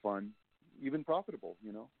more fun, even profitable,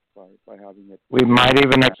 by having it. We might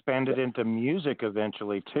even expand it into music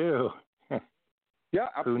eventually, too. Yeah,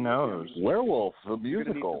 absolutely. Who knows? Werewolf, the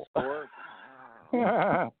musical. I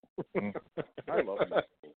love musicals.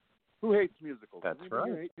 Who hates musicals? That's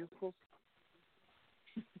Anybody right. hate musicals?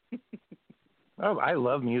 Oh, I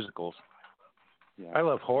love musicals. Yeah. I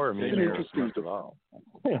love horror musicals most of all.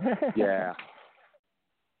 Yeah.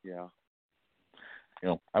 Yeah.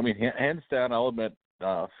 Hands down, I'll admit,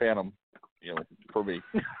 Phantom, for me.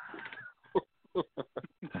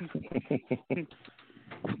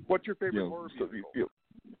 What's your favorite horror musical?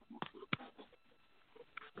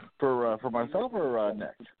 For myself or Nick?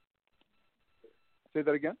 Say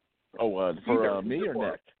that again? Oh, for me or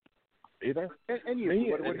Nick? Either? Any of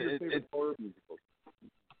you. What are your favorite horror musicals?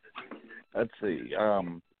 Let's see.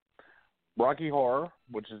 Rocky Horror,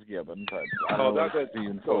 which is given, but I don't know if you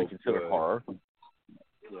can fully consider horror.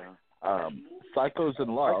 Yeah. Psychos in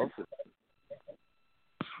Love,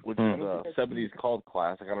 which is a 70s cult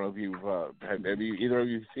classic. I don't know if you've have you either of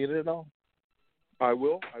you seen it at all? I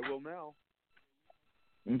will now.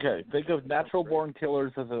 Okay, think of Natural Born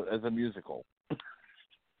Killers as a musical.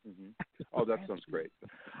 Mm-hmm. Oh, that sounds great.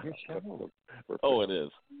 Oh, it is.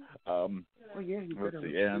 Let's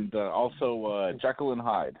see, and also Jekyll and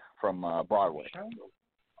Hyde from Broadway.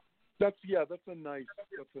 That's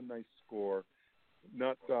a nice score.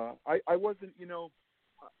 Not I wasn't,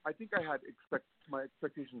 I think I had my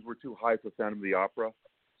expectations were too high for Phantom of the Opera,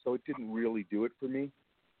 so it didn't really do it for me.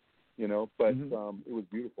 But it was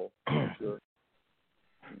beautiful. Sure.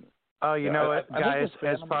 Oh, you know what, guys?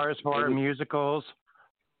 As far as horror musicals,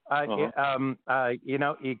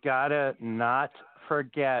 you gotta not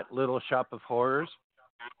forget Little Shop of Horrors.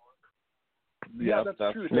 Yeah,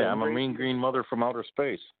 that's true. Yeah, I'm a mean green mother from outer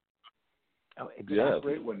space. Oh, exactly. Yeah,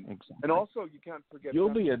 great one. Exactly. And also, you can't forget.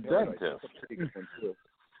 You'll be a Paradise. dentist. That's a pretty good one too.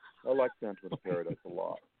 I like Phantom of Paradise a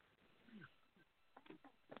lot.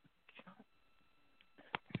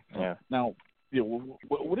 Yeah. Now,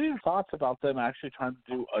 what are your thoughts about them actually trying to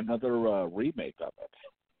do another remake of it?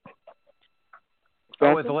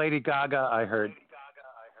 Oh, with Lady Gaga, I heard.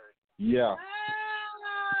 Yeah.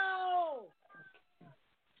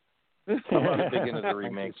 I'm not big into the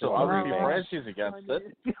remakes. So obviously Francie's against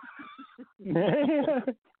it.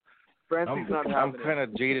 I'm kind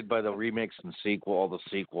of jaded by the remakes and all the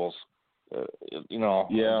sequels.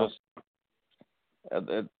 Yeah. I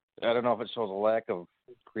don't know if it shows a lack of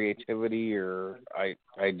creativity or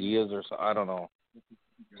ideas or so. I don't know.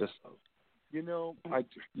 Just I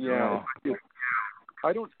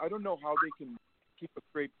don't know how they can keep a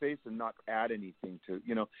straight face and not add anything to.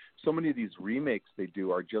 So many of these remakes they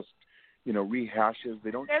do are just rehashes.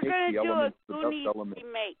 They don't take the elements, the best elements.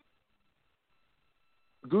 Remake.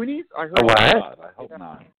 Goonies? I heard. What? God, I hope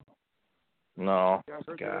not. No. Yeah,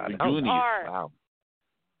 God. The Goonies. Wow.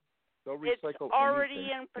 It's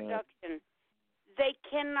already in production. They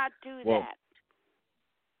cannot do that.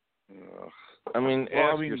 I mean,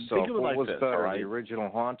 ask yourself, think of it what like was this, better, right? the original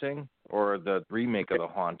Haunting or the remake of The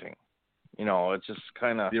Haunting? It's just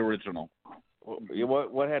kind of the original.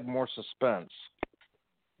 What had more suspense?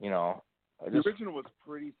 The original was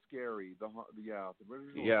pretty scary. The original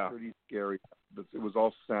was pretty scary. But it was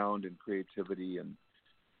all sound and creativity,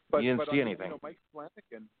 but you didn't see anything.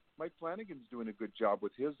 Mike Flanagan's doing a good job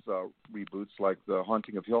with his reboots, like The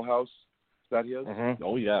Haunting of Hill House. Is that his? Mm-hmm.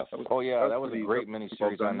 Oh yes. That was a great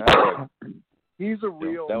miniseries on that. He's a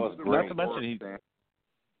real. That was great. Not to mention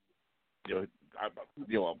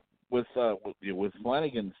with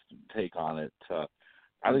Flanagan's take on it,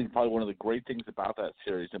 I think probably one of the great things about that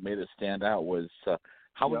series that made it stand out was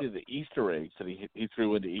how many of the Easter eggs that he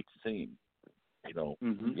threw into each scene.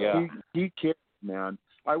 Mm-hmm. Yeah. He cared, man.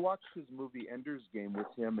 I watched his movie Ender's Game with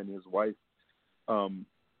him and his wife, and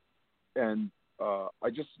I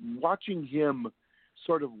just watching him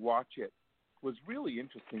sort of watch it was really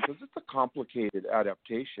interesting because it's a complicated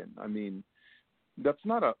adaptation. I mean,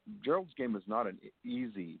 Gerald's Game is not an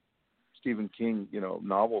easy Stephen King,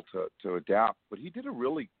 novel to adapt, but he did a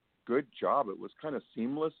really good job. It was kind of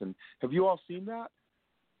seamless. And have you all seen that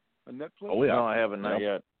on Netflix? Oh yeah. No, I haven't, not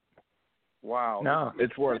yet. Wow. No,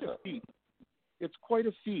 it's worth it. It's quite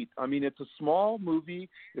a feat. I mean, it's a small movie.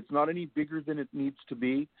 It's not any bigger than it needs to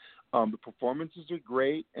be. The performances are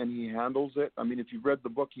great, and he handles it. I mean, if you've read the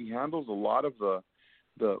book, he handles a lot of the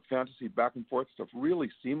fantasy back and forth stuff really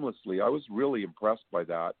seamlessly. I was really impressed by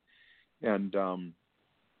that. And,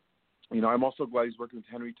 I'm also glad he's working with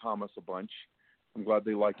Henry Thomas a bunch. I'm glad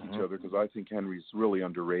they like each other because I think Henry's really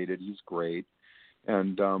underrated. He's great.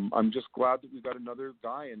 And I'm just glad that we've got another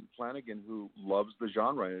guy in Flanagan who loves the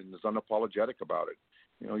genre and is unapologetic about it.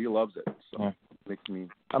 He loves it. So it makes me.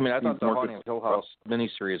 I mean, I thought the Haunting of Hill House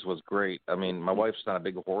miniseries was great. I mean, my wife's not a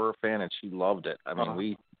big horror fan, and she loved it. I mean,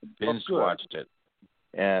 we binge watched it,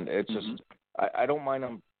 and it's just I don't mind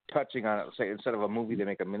them touching on it. Say instead of a movie, they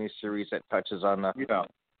make a miniseries that touches on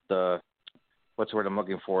the what's the word I'm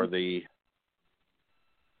looking for, the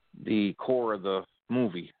core of the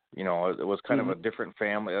movie. It was kind of a different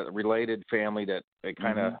family, a related family that it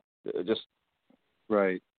kind of just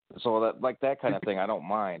right. So that kind of thing, I don't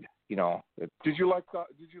mind. Did you like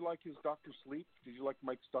his Dr. Sleep? Did you like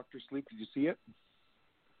Mike's Dr. Sleep? Did you see it?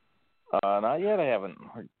 Not yet. I haven't.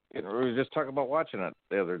 We were just talking about watching it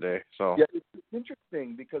the other day. So yeah, it's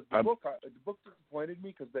interesting because the book disappointed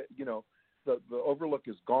me because the Overlook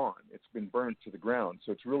is gone. It's been burned to the ground,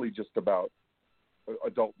 so it's really just about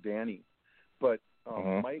adult Danny. But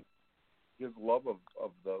Mike, his love of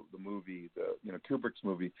the movie, Kubrick's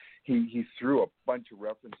movie, he threw a bunch of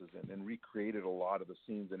references in and recreated a lot of the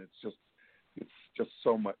scenes, and it's just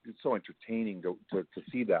so much. It's so entertaining to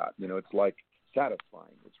see that. It's like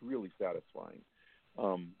satisfying. It's really satisfying.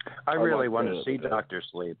 I really want to see Dr.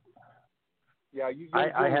 Sleep. Yeah,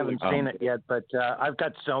 I haven't seen it yet, but I've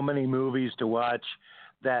got so many movies to watch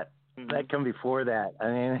that come before that.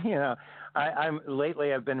 I mean, I'm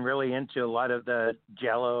lately I've been really into a lot of the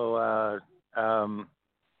Jello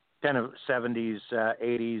kind of 70s,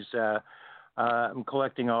 80s. I'm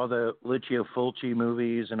collecting all the Lucio Fulci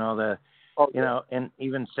movies and all the, and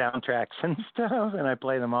even soundtracks and stuff, and I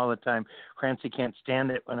play them all the time. Clancy can't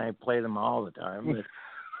stand it when I play them all the time.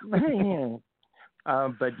 But I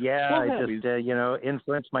just,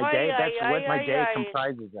 influence my day. That's what my day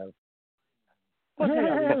comprises of.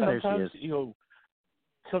 There she is.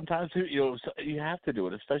 Sometimes you have to do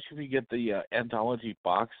it, especially if you get the anthology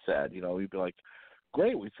box set. You'd be like,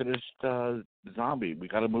 "Great, we finished Zombie. We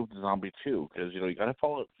got to move to Zombie 2 because you got to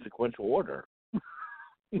follow sequential order."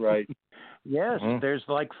 Right. Yes, there's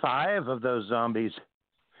like 5 of those zombies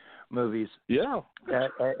movies. Yeah.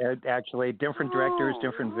 Actually, different directors,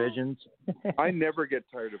 different visions. I never get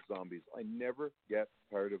tired of zombies. I sometimes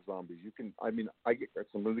I get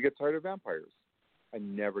tired of vampires. I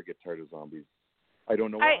never get tired of zombies. I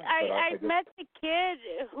don't know why. I met the kid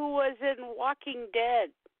who was in Walking Dead.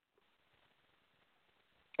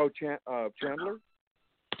 Oh, Chandler?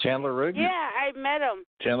 Chandler Riggs? Yeah, I met him.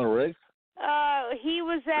 Chandler Riggs? He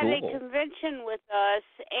was at Cool. a convention with us,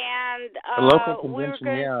 and A local we were convention,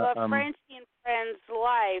 going yeah. to Francie and Friends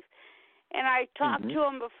Live, and I talked to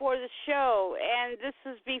him before the show, and this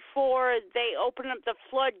is before they opened up the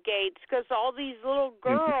floodgates, because all these little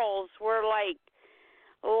girls were, like,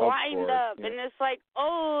 lined up, and it's like,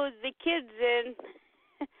 oh, the kid's in.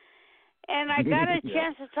 And I got a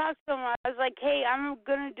chance to talk to him. I was like, hey, I'm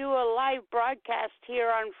going to do a live broadcast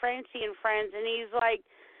here on Francie and Friends. And he's like,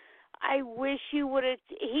 I wish you would have.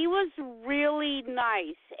 He was really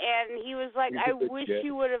nice. And he was like, I wish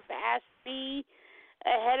you would have asked me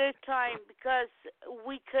ahead of time, because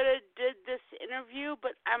we could have did this interview,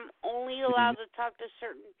 but I'm only allowed to talk to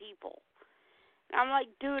certain people. And I'm like,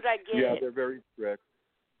 dude, I get it. Yeah, they're very strict.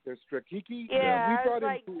 They're strict. I was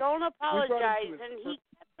like, don't apologize, and he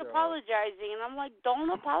kept apologizing, and I'm like, don't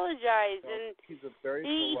apologize. And he's a very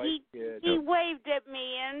polite kid. He waved at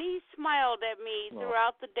me, and he smiled at me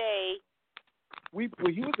throughout the day. He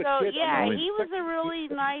was a so kid. yeah, he was a really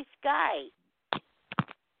nice guy.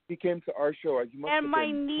 He came to our show. And my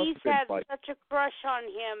niece had such a crush on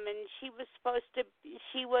him, and she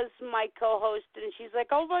was my co-host, and she's like,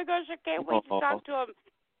 oh my gosh, I can't wait to talk to him.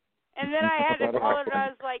 And then I had to call her, and I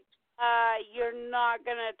was like, you're not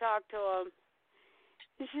going to talk to him.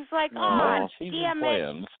 And she's like, oh, damn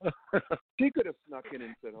it. She could have snuck in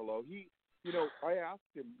and said hello. I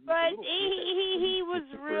asked him. But he was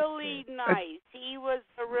really nice. He was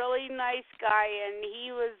a really nice guy, and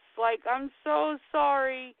he was like, I'm so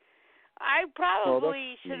sorry. I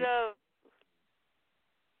probably should have.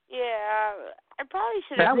 Yeah, I probably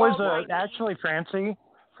should have. That was actually, Francie,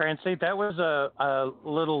 that was a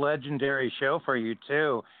little legendary show for you,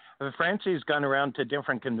 too. Francie's gone around to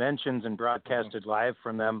different conventions and broadcasted live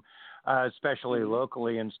from them, especially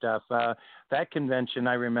locally and stuff. That convention,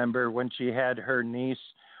 I remember when she had her niece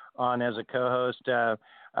on as a co-host,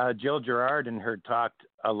 Jill Gerard and her talked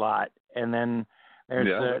a lot. And then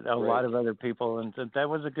there's a lot of other people. And that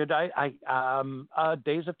was a good,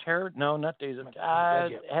 Days of Terror? No, not Days of Terror.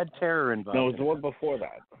 Had Terror involved. No, it was the one before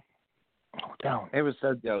that. No, it was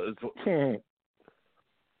it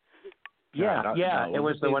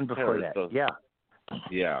was the one before that.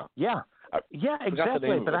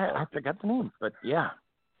 Exactly. But I forgot the name. But yeah,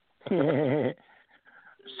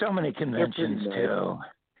 so many conventions too.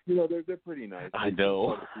 They're pretty nice. I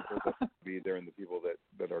know. The people that be there and the people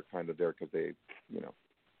that are kind of there because they,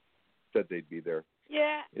 said they'd be there.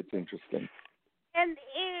 Yeah. It's interesting. And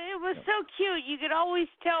it was so cute. You could always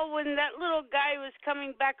tell when that little guy was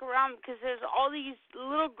coming back around, because there's all these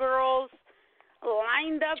little girls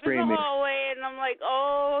lined up screaming in the hallway, and I'm like,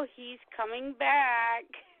 oh, he's coming back.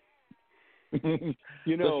 And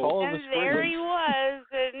there he was,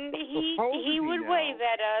 and he would wave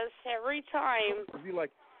at us every time. Is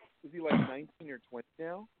he like 19 or 20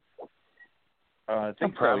 now? I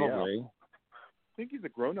think probably. I think he's a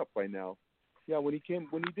grown-up by now. Yeah, when he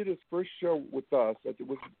did his first show with us, he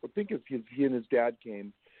and his dad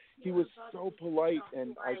came. He was so polite,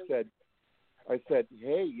 and I said,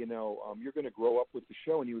 hey, you're going to grow up with the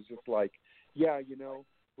show, and he was just like, yeah,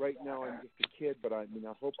 right now I'm just a kid, but I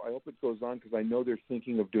hope it goes on, because I know they're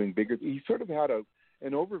thinking of doing bigger. He sort of had an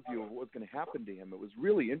overview of what was going to happen to him. It was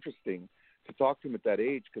really interesting to talk to him at that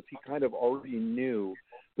age, because he kind of already knew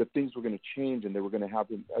that things were going to change, and they were going to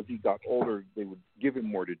happen as he got older. They would give him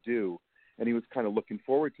more to do. And he was kind of looking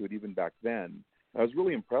forward to it even back then. I was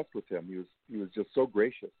really impressed with him. He was just so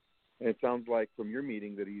gracious. And it sounds like from your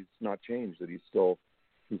meeting that he's not changed, that he's still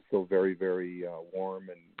very, very warm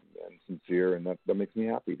and sincere, and that makes me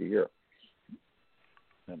happy to hear.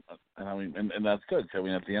 And that's good. I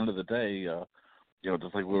mean, at the end of the day,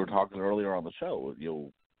 just like we were talking earlier on the show,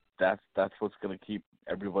 that's what's going to keep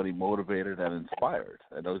everybody motivated and inspired.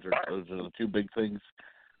 And those are the two big things,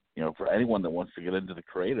 for anyone that wants to get into the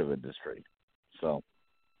creative industry. So.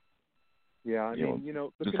 Yeah,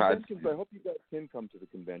 the conventions. I hope you guys can come to the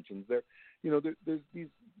conventions. There's these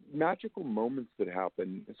magical moments that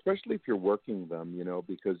happen, especially if you're working them.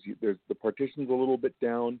 Because there's the partition's a little bit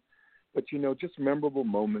down, but just memorable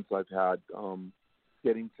moments I've had,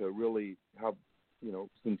 getting to really have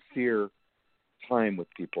sincere time with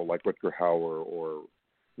people like Rutger Hauer, or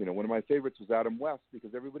one of my favorites was Adam West,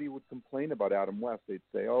 because everybody would complain about Adam West. They'd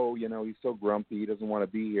say, oh, he's so grumpy, he doesn't want to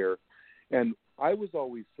be here. And I was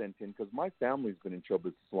always sent in because my family's been in show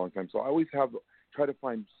business a long time, so I always try to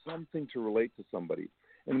find something to relate to somebody.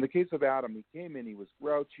 And in the case of Adam, he came in, he was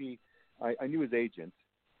grouchy. I knew his agent,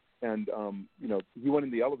 and he went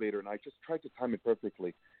in the elevator, and I just tried to time it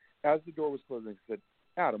perfectly. As the door was closing, I said,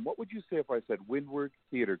 Adam, what would you say if I said Windward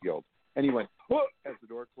Theater Guild? And he went, "Oh," as the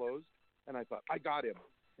door closed, and I thought, I got him.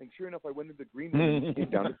 And sure enough, I went into the green room and he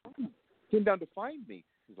came down to find me.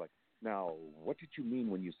 He's like, "Now, what did you mean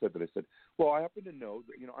when you said that?" I said, "Well, I happen to know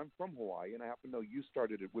that, I'm from Hawaii, and I happen to know you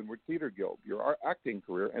started at Windward Theater Guild, your acting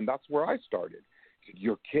career, and that's where I started." He said,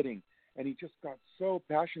 "You're kidding." And he just got so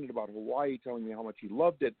passionate about Hawaii, telling me how much he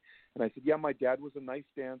loved it. And I said, "Yeah, my dad was a nice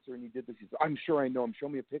dancer, and he did this." He said, "I'm sure I know him. Show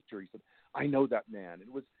me a picture." He said, "I know that man." And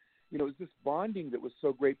it was, it was this bonding that was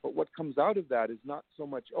so great. But what comes out of that is not so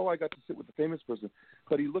much, "Oh, I got to sit with a famous person,"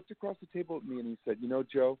 but he looked across the table at me and he said,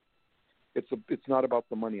 "Joe, it's not about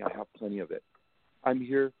the money. I have plenty of it. I'm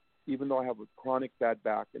here, even though I have a chronic bad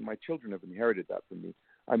back, and my children have inherited that from me.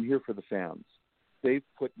 I'm here for the fans. They've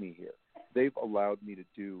put me here. They've allowed me to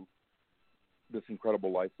do this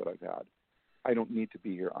incredible life that I've had. I don't need to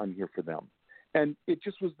be here. I'm here for them." And it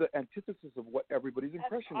just was the antithesis of what everybody's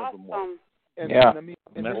impression of him was. And I mean,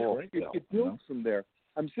 it builds from there.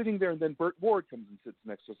 I'm sitting there, and then Burt Ward comes and sits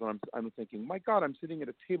next to us, and I'm thinking, my God, I'm sitting at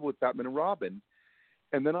a table with Batman and Robin.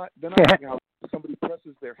 And then I think how somebody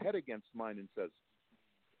presses their head against mine and says,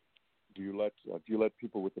 do you let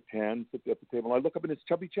people with the tan sit at the table?" And I look up, and it's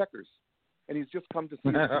Chubby Checkers, and he's just come to see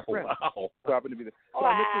his friend. Wow. So happen to be there. So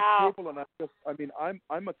I'm at this table, and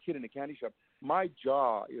I'm a kid in a candy shop. My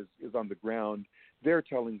jaw is on the ground. They're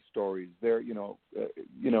telling stories. They're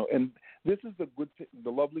and this is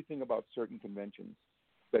the lovely thing about certain conventions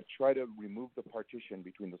that try to remove the partition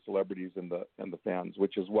between the celebrities and the fans,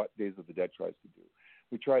 which is what Days of the Dead tries to do.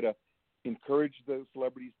 We try to encourage the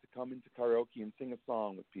celebrities to come into karaoke and sing a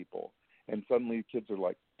song with people, and suddenly kids are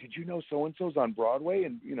like, "Did you know so-and-so's on Broadway?"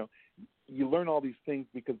 And you learn all these things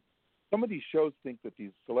because some of these shows think that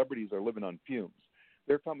these celebrities are living on fumes.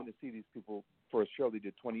 They're coming to see these people for a show they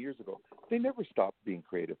did 20 years ago. They never stopped being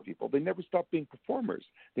creative people. They never stopped being performers.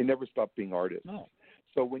 They never stopped being artists. No.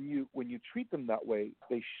 So when you treat them that way,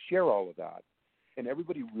 they share all of that, and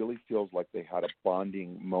everybody really feels like they had a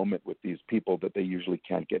bonding moment with these people that they usually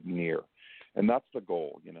can't get near, and that's the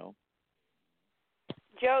goal,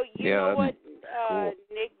 Joe, you know what cool.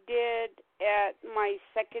 Nick did at my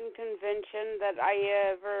second convention that I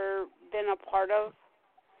ever been a part of?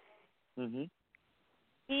 Mm-hmm.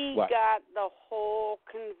 He What? got the whole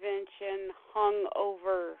convention hung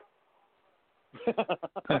over.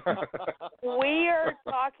 We are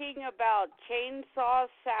talking about Chainsaw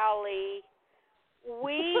Sally.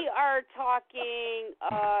 We are talking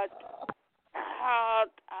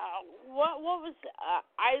what was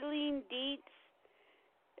Eileen Dietz.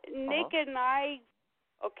 Nick and I.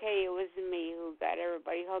 Okay, it was me who got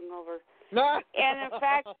everybody hung over. And in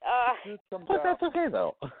fact, but that's okay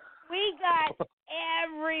though. We got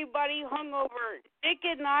everybody hung over. Nick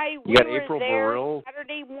and I, You got were April there Burrell?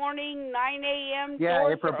 Saturday morning, 9 a.m. Yeah,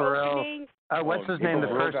 doors April are Burrell. opening. What's his name? The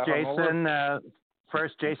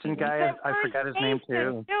first Jason guy. I forgot his name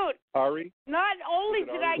too. Dude, Ari? not only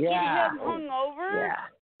did I get him hung over,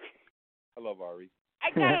 I love Ari.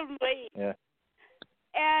 I got him late. Yeah.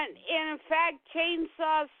 And in fact,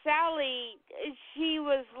 Chainsaw Sally, she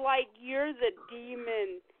was like, "You're the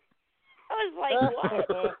demon." I was like,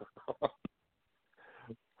 "What?"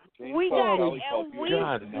 Nick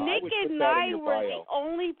and I were the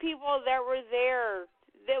only people that were there.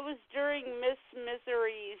 That was during Miss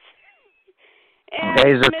Misery's. And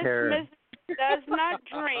Days of Miss Terror. Misery does not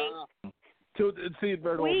drink. So, see,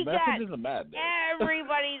 We Message got is a madness.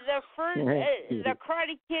 everybody. The first, the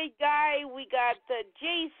Karate Kid guy. We got the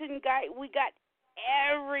Jason guy. We got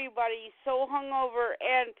everybody so hungover.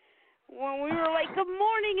 And when we were like, "Good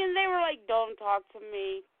morning," and they were like, "Don't talk to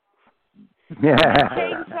me."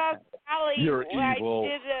 Chainsaw Sally. You're evil.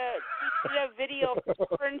 I did a video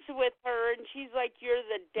conference with her, and she's like, "You're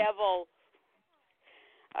the devil."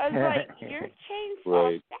 I was like, "You're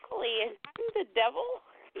Chainsaw Sally, and I'm the devil?"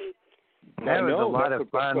 That was a lot of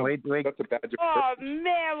fun. Oh,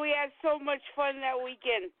 man, we had so much fun that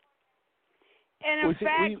weekend. And in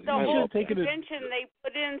fact, the whole convention, they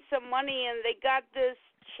put in some money, and they got this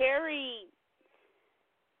cherry,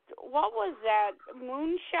 what was that,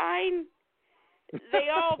 moonshine? They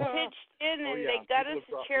all pitched in, and they got us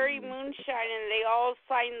a cherry moonshine, and they all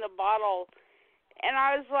signed the bottle. And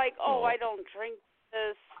I was like, I don't drink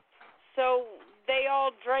this. So they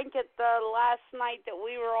all drank it the last night that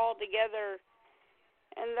we were all together.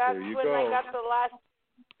 And that's when I got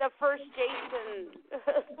the first Jason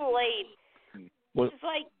laid. It's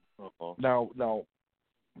like... Now,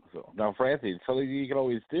 Francie, something you can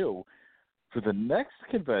always do for the next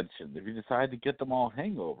convention, if you decide to get them all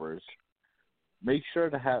hangovers, make sure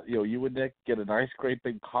to have, you and Nick get a nice, great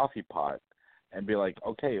big coffee pot and be like,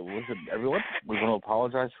 "Okay, listen, everyone, we want to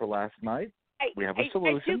apologize for last night. We have a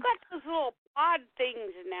solution." You got those little pod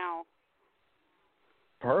things now.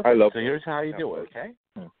 Perfect. I love so here's how you do it, okay?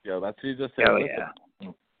 Yeah, that's what you just said. Oh, Listen,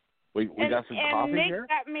 yeah. We got some coffee Nick here.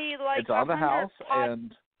 got me like It's on the 100 house, pots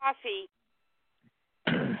and of coffee.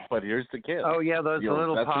 but here's the kid. Oh, yeah, those You know,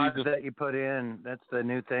 little that's what you pods just- that you put in. That's the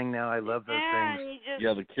new thing now. I love those And things. you just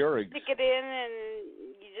Yeah, the Keurigs. stick it in, and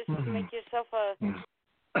you just make yourself a.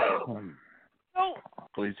 Oh,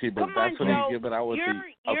 Well, you see, but come that's on, what Joe. you give it out with your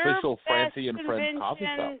the official best Francie and Friends coffee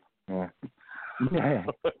convention- cup. Yeah.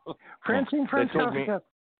 Francine Friends told me- Coffee Cup.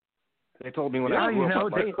 They told me when Yeah, I grew you up, know,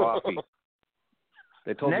 I'd like they- coffee.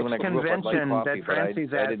 They told me when I Next grew up, I'd like convention coffee, that but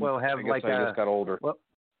Francie's I at didn't. will have I guess like I a. just got older. Well,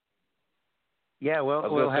 yeah, well,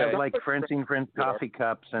 was we'll gonna have say- like Francine Friends coffee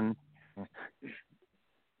cups and.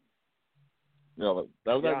 No,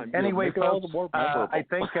 that, Anyway, make it all folks, the more memorable. I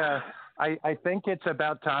think I think it's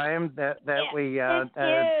about time that we it is.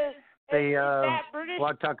 the That British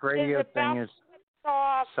Blog Talk Radio is thing about is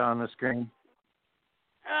off. on the screen.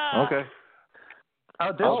 Okay.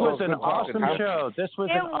 Oh, this Oh, was good an talking. awesome show. This was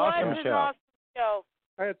It an awesome was an show. awesome show.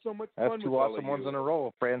 I had so much fun That's two with all awesome of ones you. in a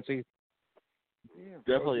row, Francie. Yeah,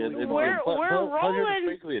 Definitely. that was really We're- fun. we're pleasure to rolling.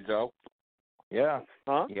 speak with you, Joe. Yeah.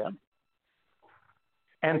 Huh? Yeah.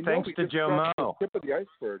 I And know thanks we to just Joe scratched Moe. the tip of the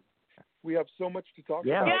iceberg. We have so much to talk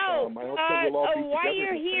Yeah. about. Joe, I hope that we'll all be while together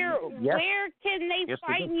you're next here, time. Yes. where can they Yes, we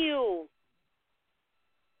find do. you?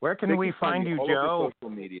 Where can They we find you, all Joe? over social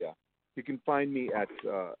media. You can find me at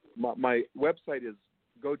my website is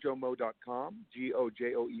gojoemo.com,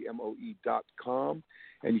 gojoemo.com,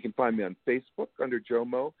 and you can find me on Facebook under Joe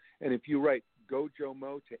Moe. And if you write Go Joe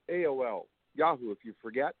Moe to AOL, Yahoo, if you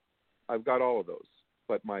forget, I've got all of those.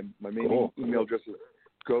 But my main email address is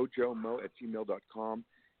gojoemo@gmail.com.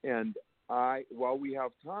 And while we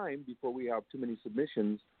have time before we have too many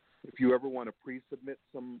submissions, if you ever want to pre-submit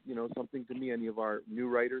something to me, any of our new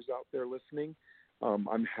writers out there listening,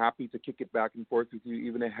 I'm happy to kick it back and forth with you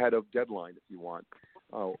even ahead of deadline if you want.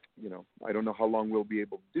 I don't know how long we'll be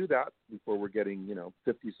able to do that before we're getting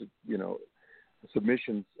 50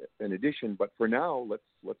 submissions in addition. But for now,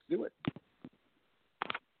 let's do it.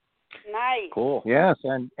 Nice. Cool. Yes,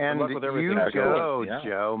 and luck with everything, you Joe. go, Yeah.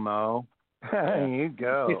 Joe Moe. You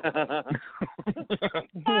go.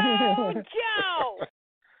 Oh, Joe!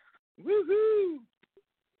 Woohoo!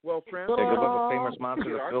 Well, Francis, Take a look at famous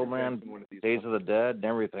monsters Our of Filmland, convention one of these Days of the Dead, and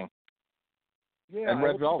everything. Yeah, And I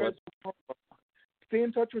Red hope you Velvet. guys stay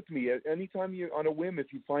in touch with me anytime you on a whim.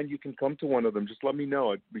 If you find you can come to one of them, just let me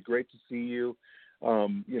know. It'd be great to see you.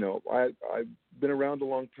 I've been around a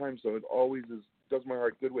long time, so it always does my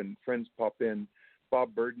heart good when friends pop in.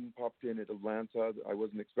 Bob Burden popped in at Atlanta. I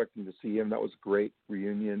wasn't expecting to see him. That was a great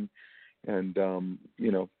reunion, and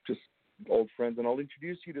just old friends. And I'll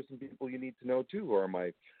introduce you to some people you need to know too, who are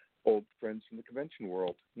my old friends from the convention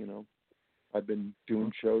world. I've been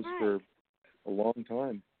doing shows for a long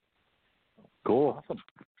time. Cool. Awesome.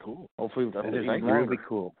 Cool. Hopefully, It that'll is be really longer.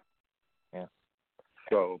 cool.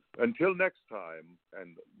 So until next time,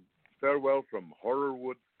 and farewell from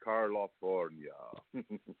Horrorwood, Karloffornia.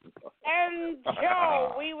 And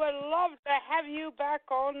Joe, we would love to have you back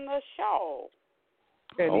on the show.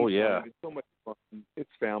 Oh, yeah. It's so much fun. It's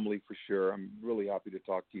family for sure. I'm really happy to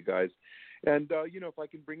talk to you guys. And, if I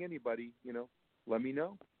can bring anybody, let me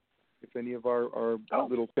know. If any of our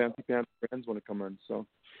little fancy pants friends want to come on. So.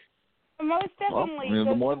 Most definitely. the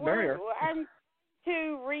because more the merrier. I'm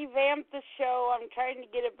to revamp the show. I'm trying to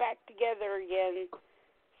get it back together again.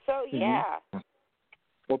 So, yeah.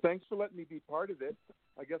 Well, thanks for letting me be part of it.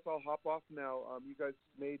 I guess I'll hop off now. You guys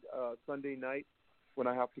made Sunday night, when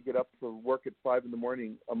I have to get up for work at 5 in the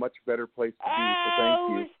morning, a much better place to be. So thank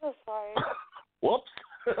you. We're so sorry. Whoops.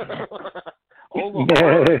 Hold We'll do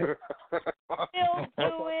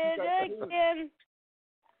it again.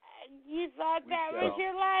 You thought that was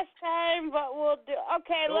your last time, but we'll do.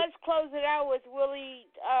 Okay, let's close it out with Willie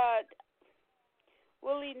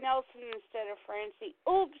Nelson instead of Francie.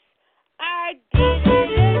 Oops, I did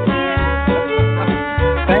it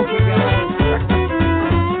again. Thank you, guys.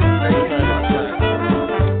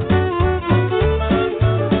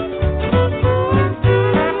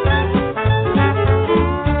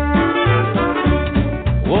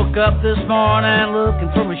 Woke up this morning looking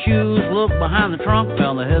for my shoes. Looked behind the trunk,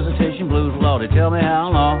 found the hesitation blues. Lordy, tell me how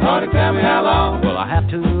long. Lordy, tell me how long Will I have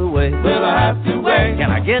to wait? will I have to wait? Can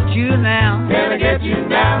I get you now? Can I get you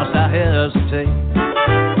now? Must I hesitate?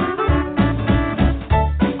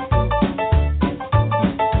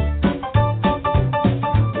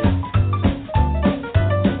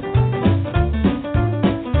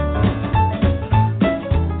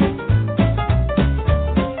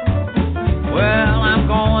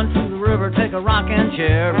 Take a rocking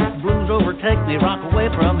chair, blues overtake me, rock away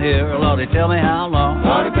from here. Lordy, tell me how long.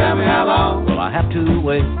 Lordy, tell me how long Will I have to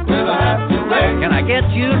wait? Will I have to wait? Can I get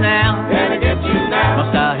you now? Can I get you now?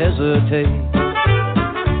 Must I hesitate?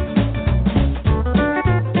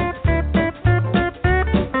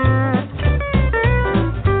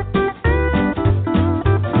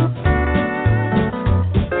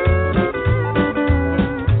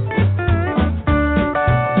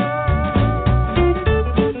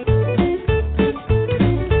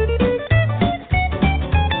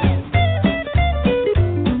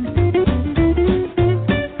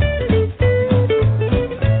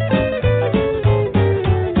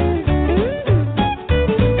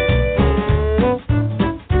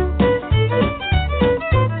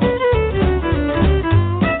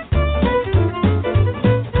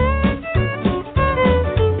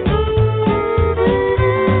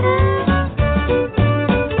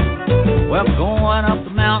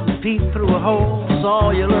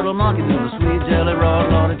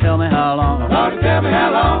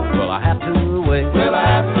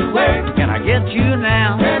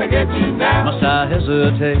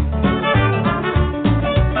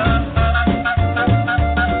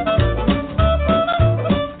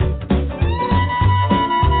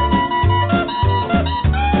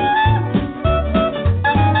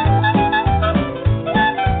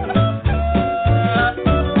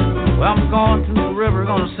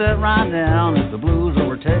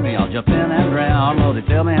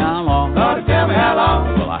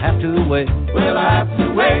 Will I have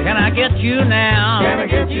to wait? Can I get you now? Can I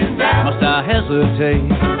get you now? Must I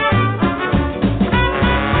hesitate?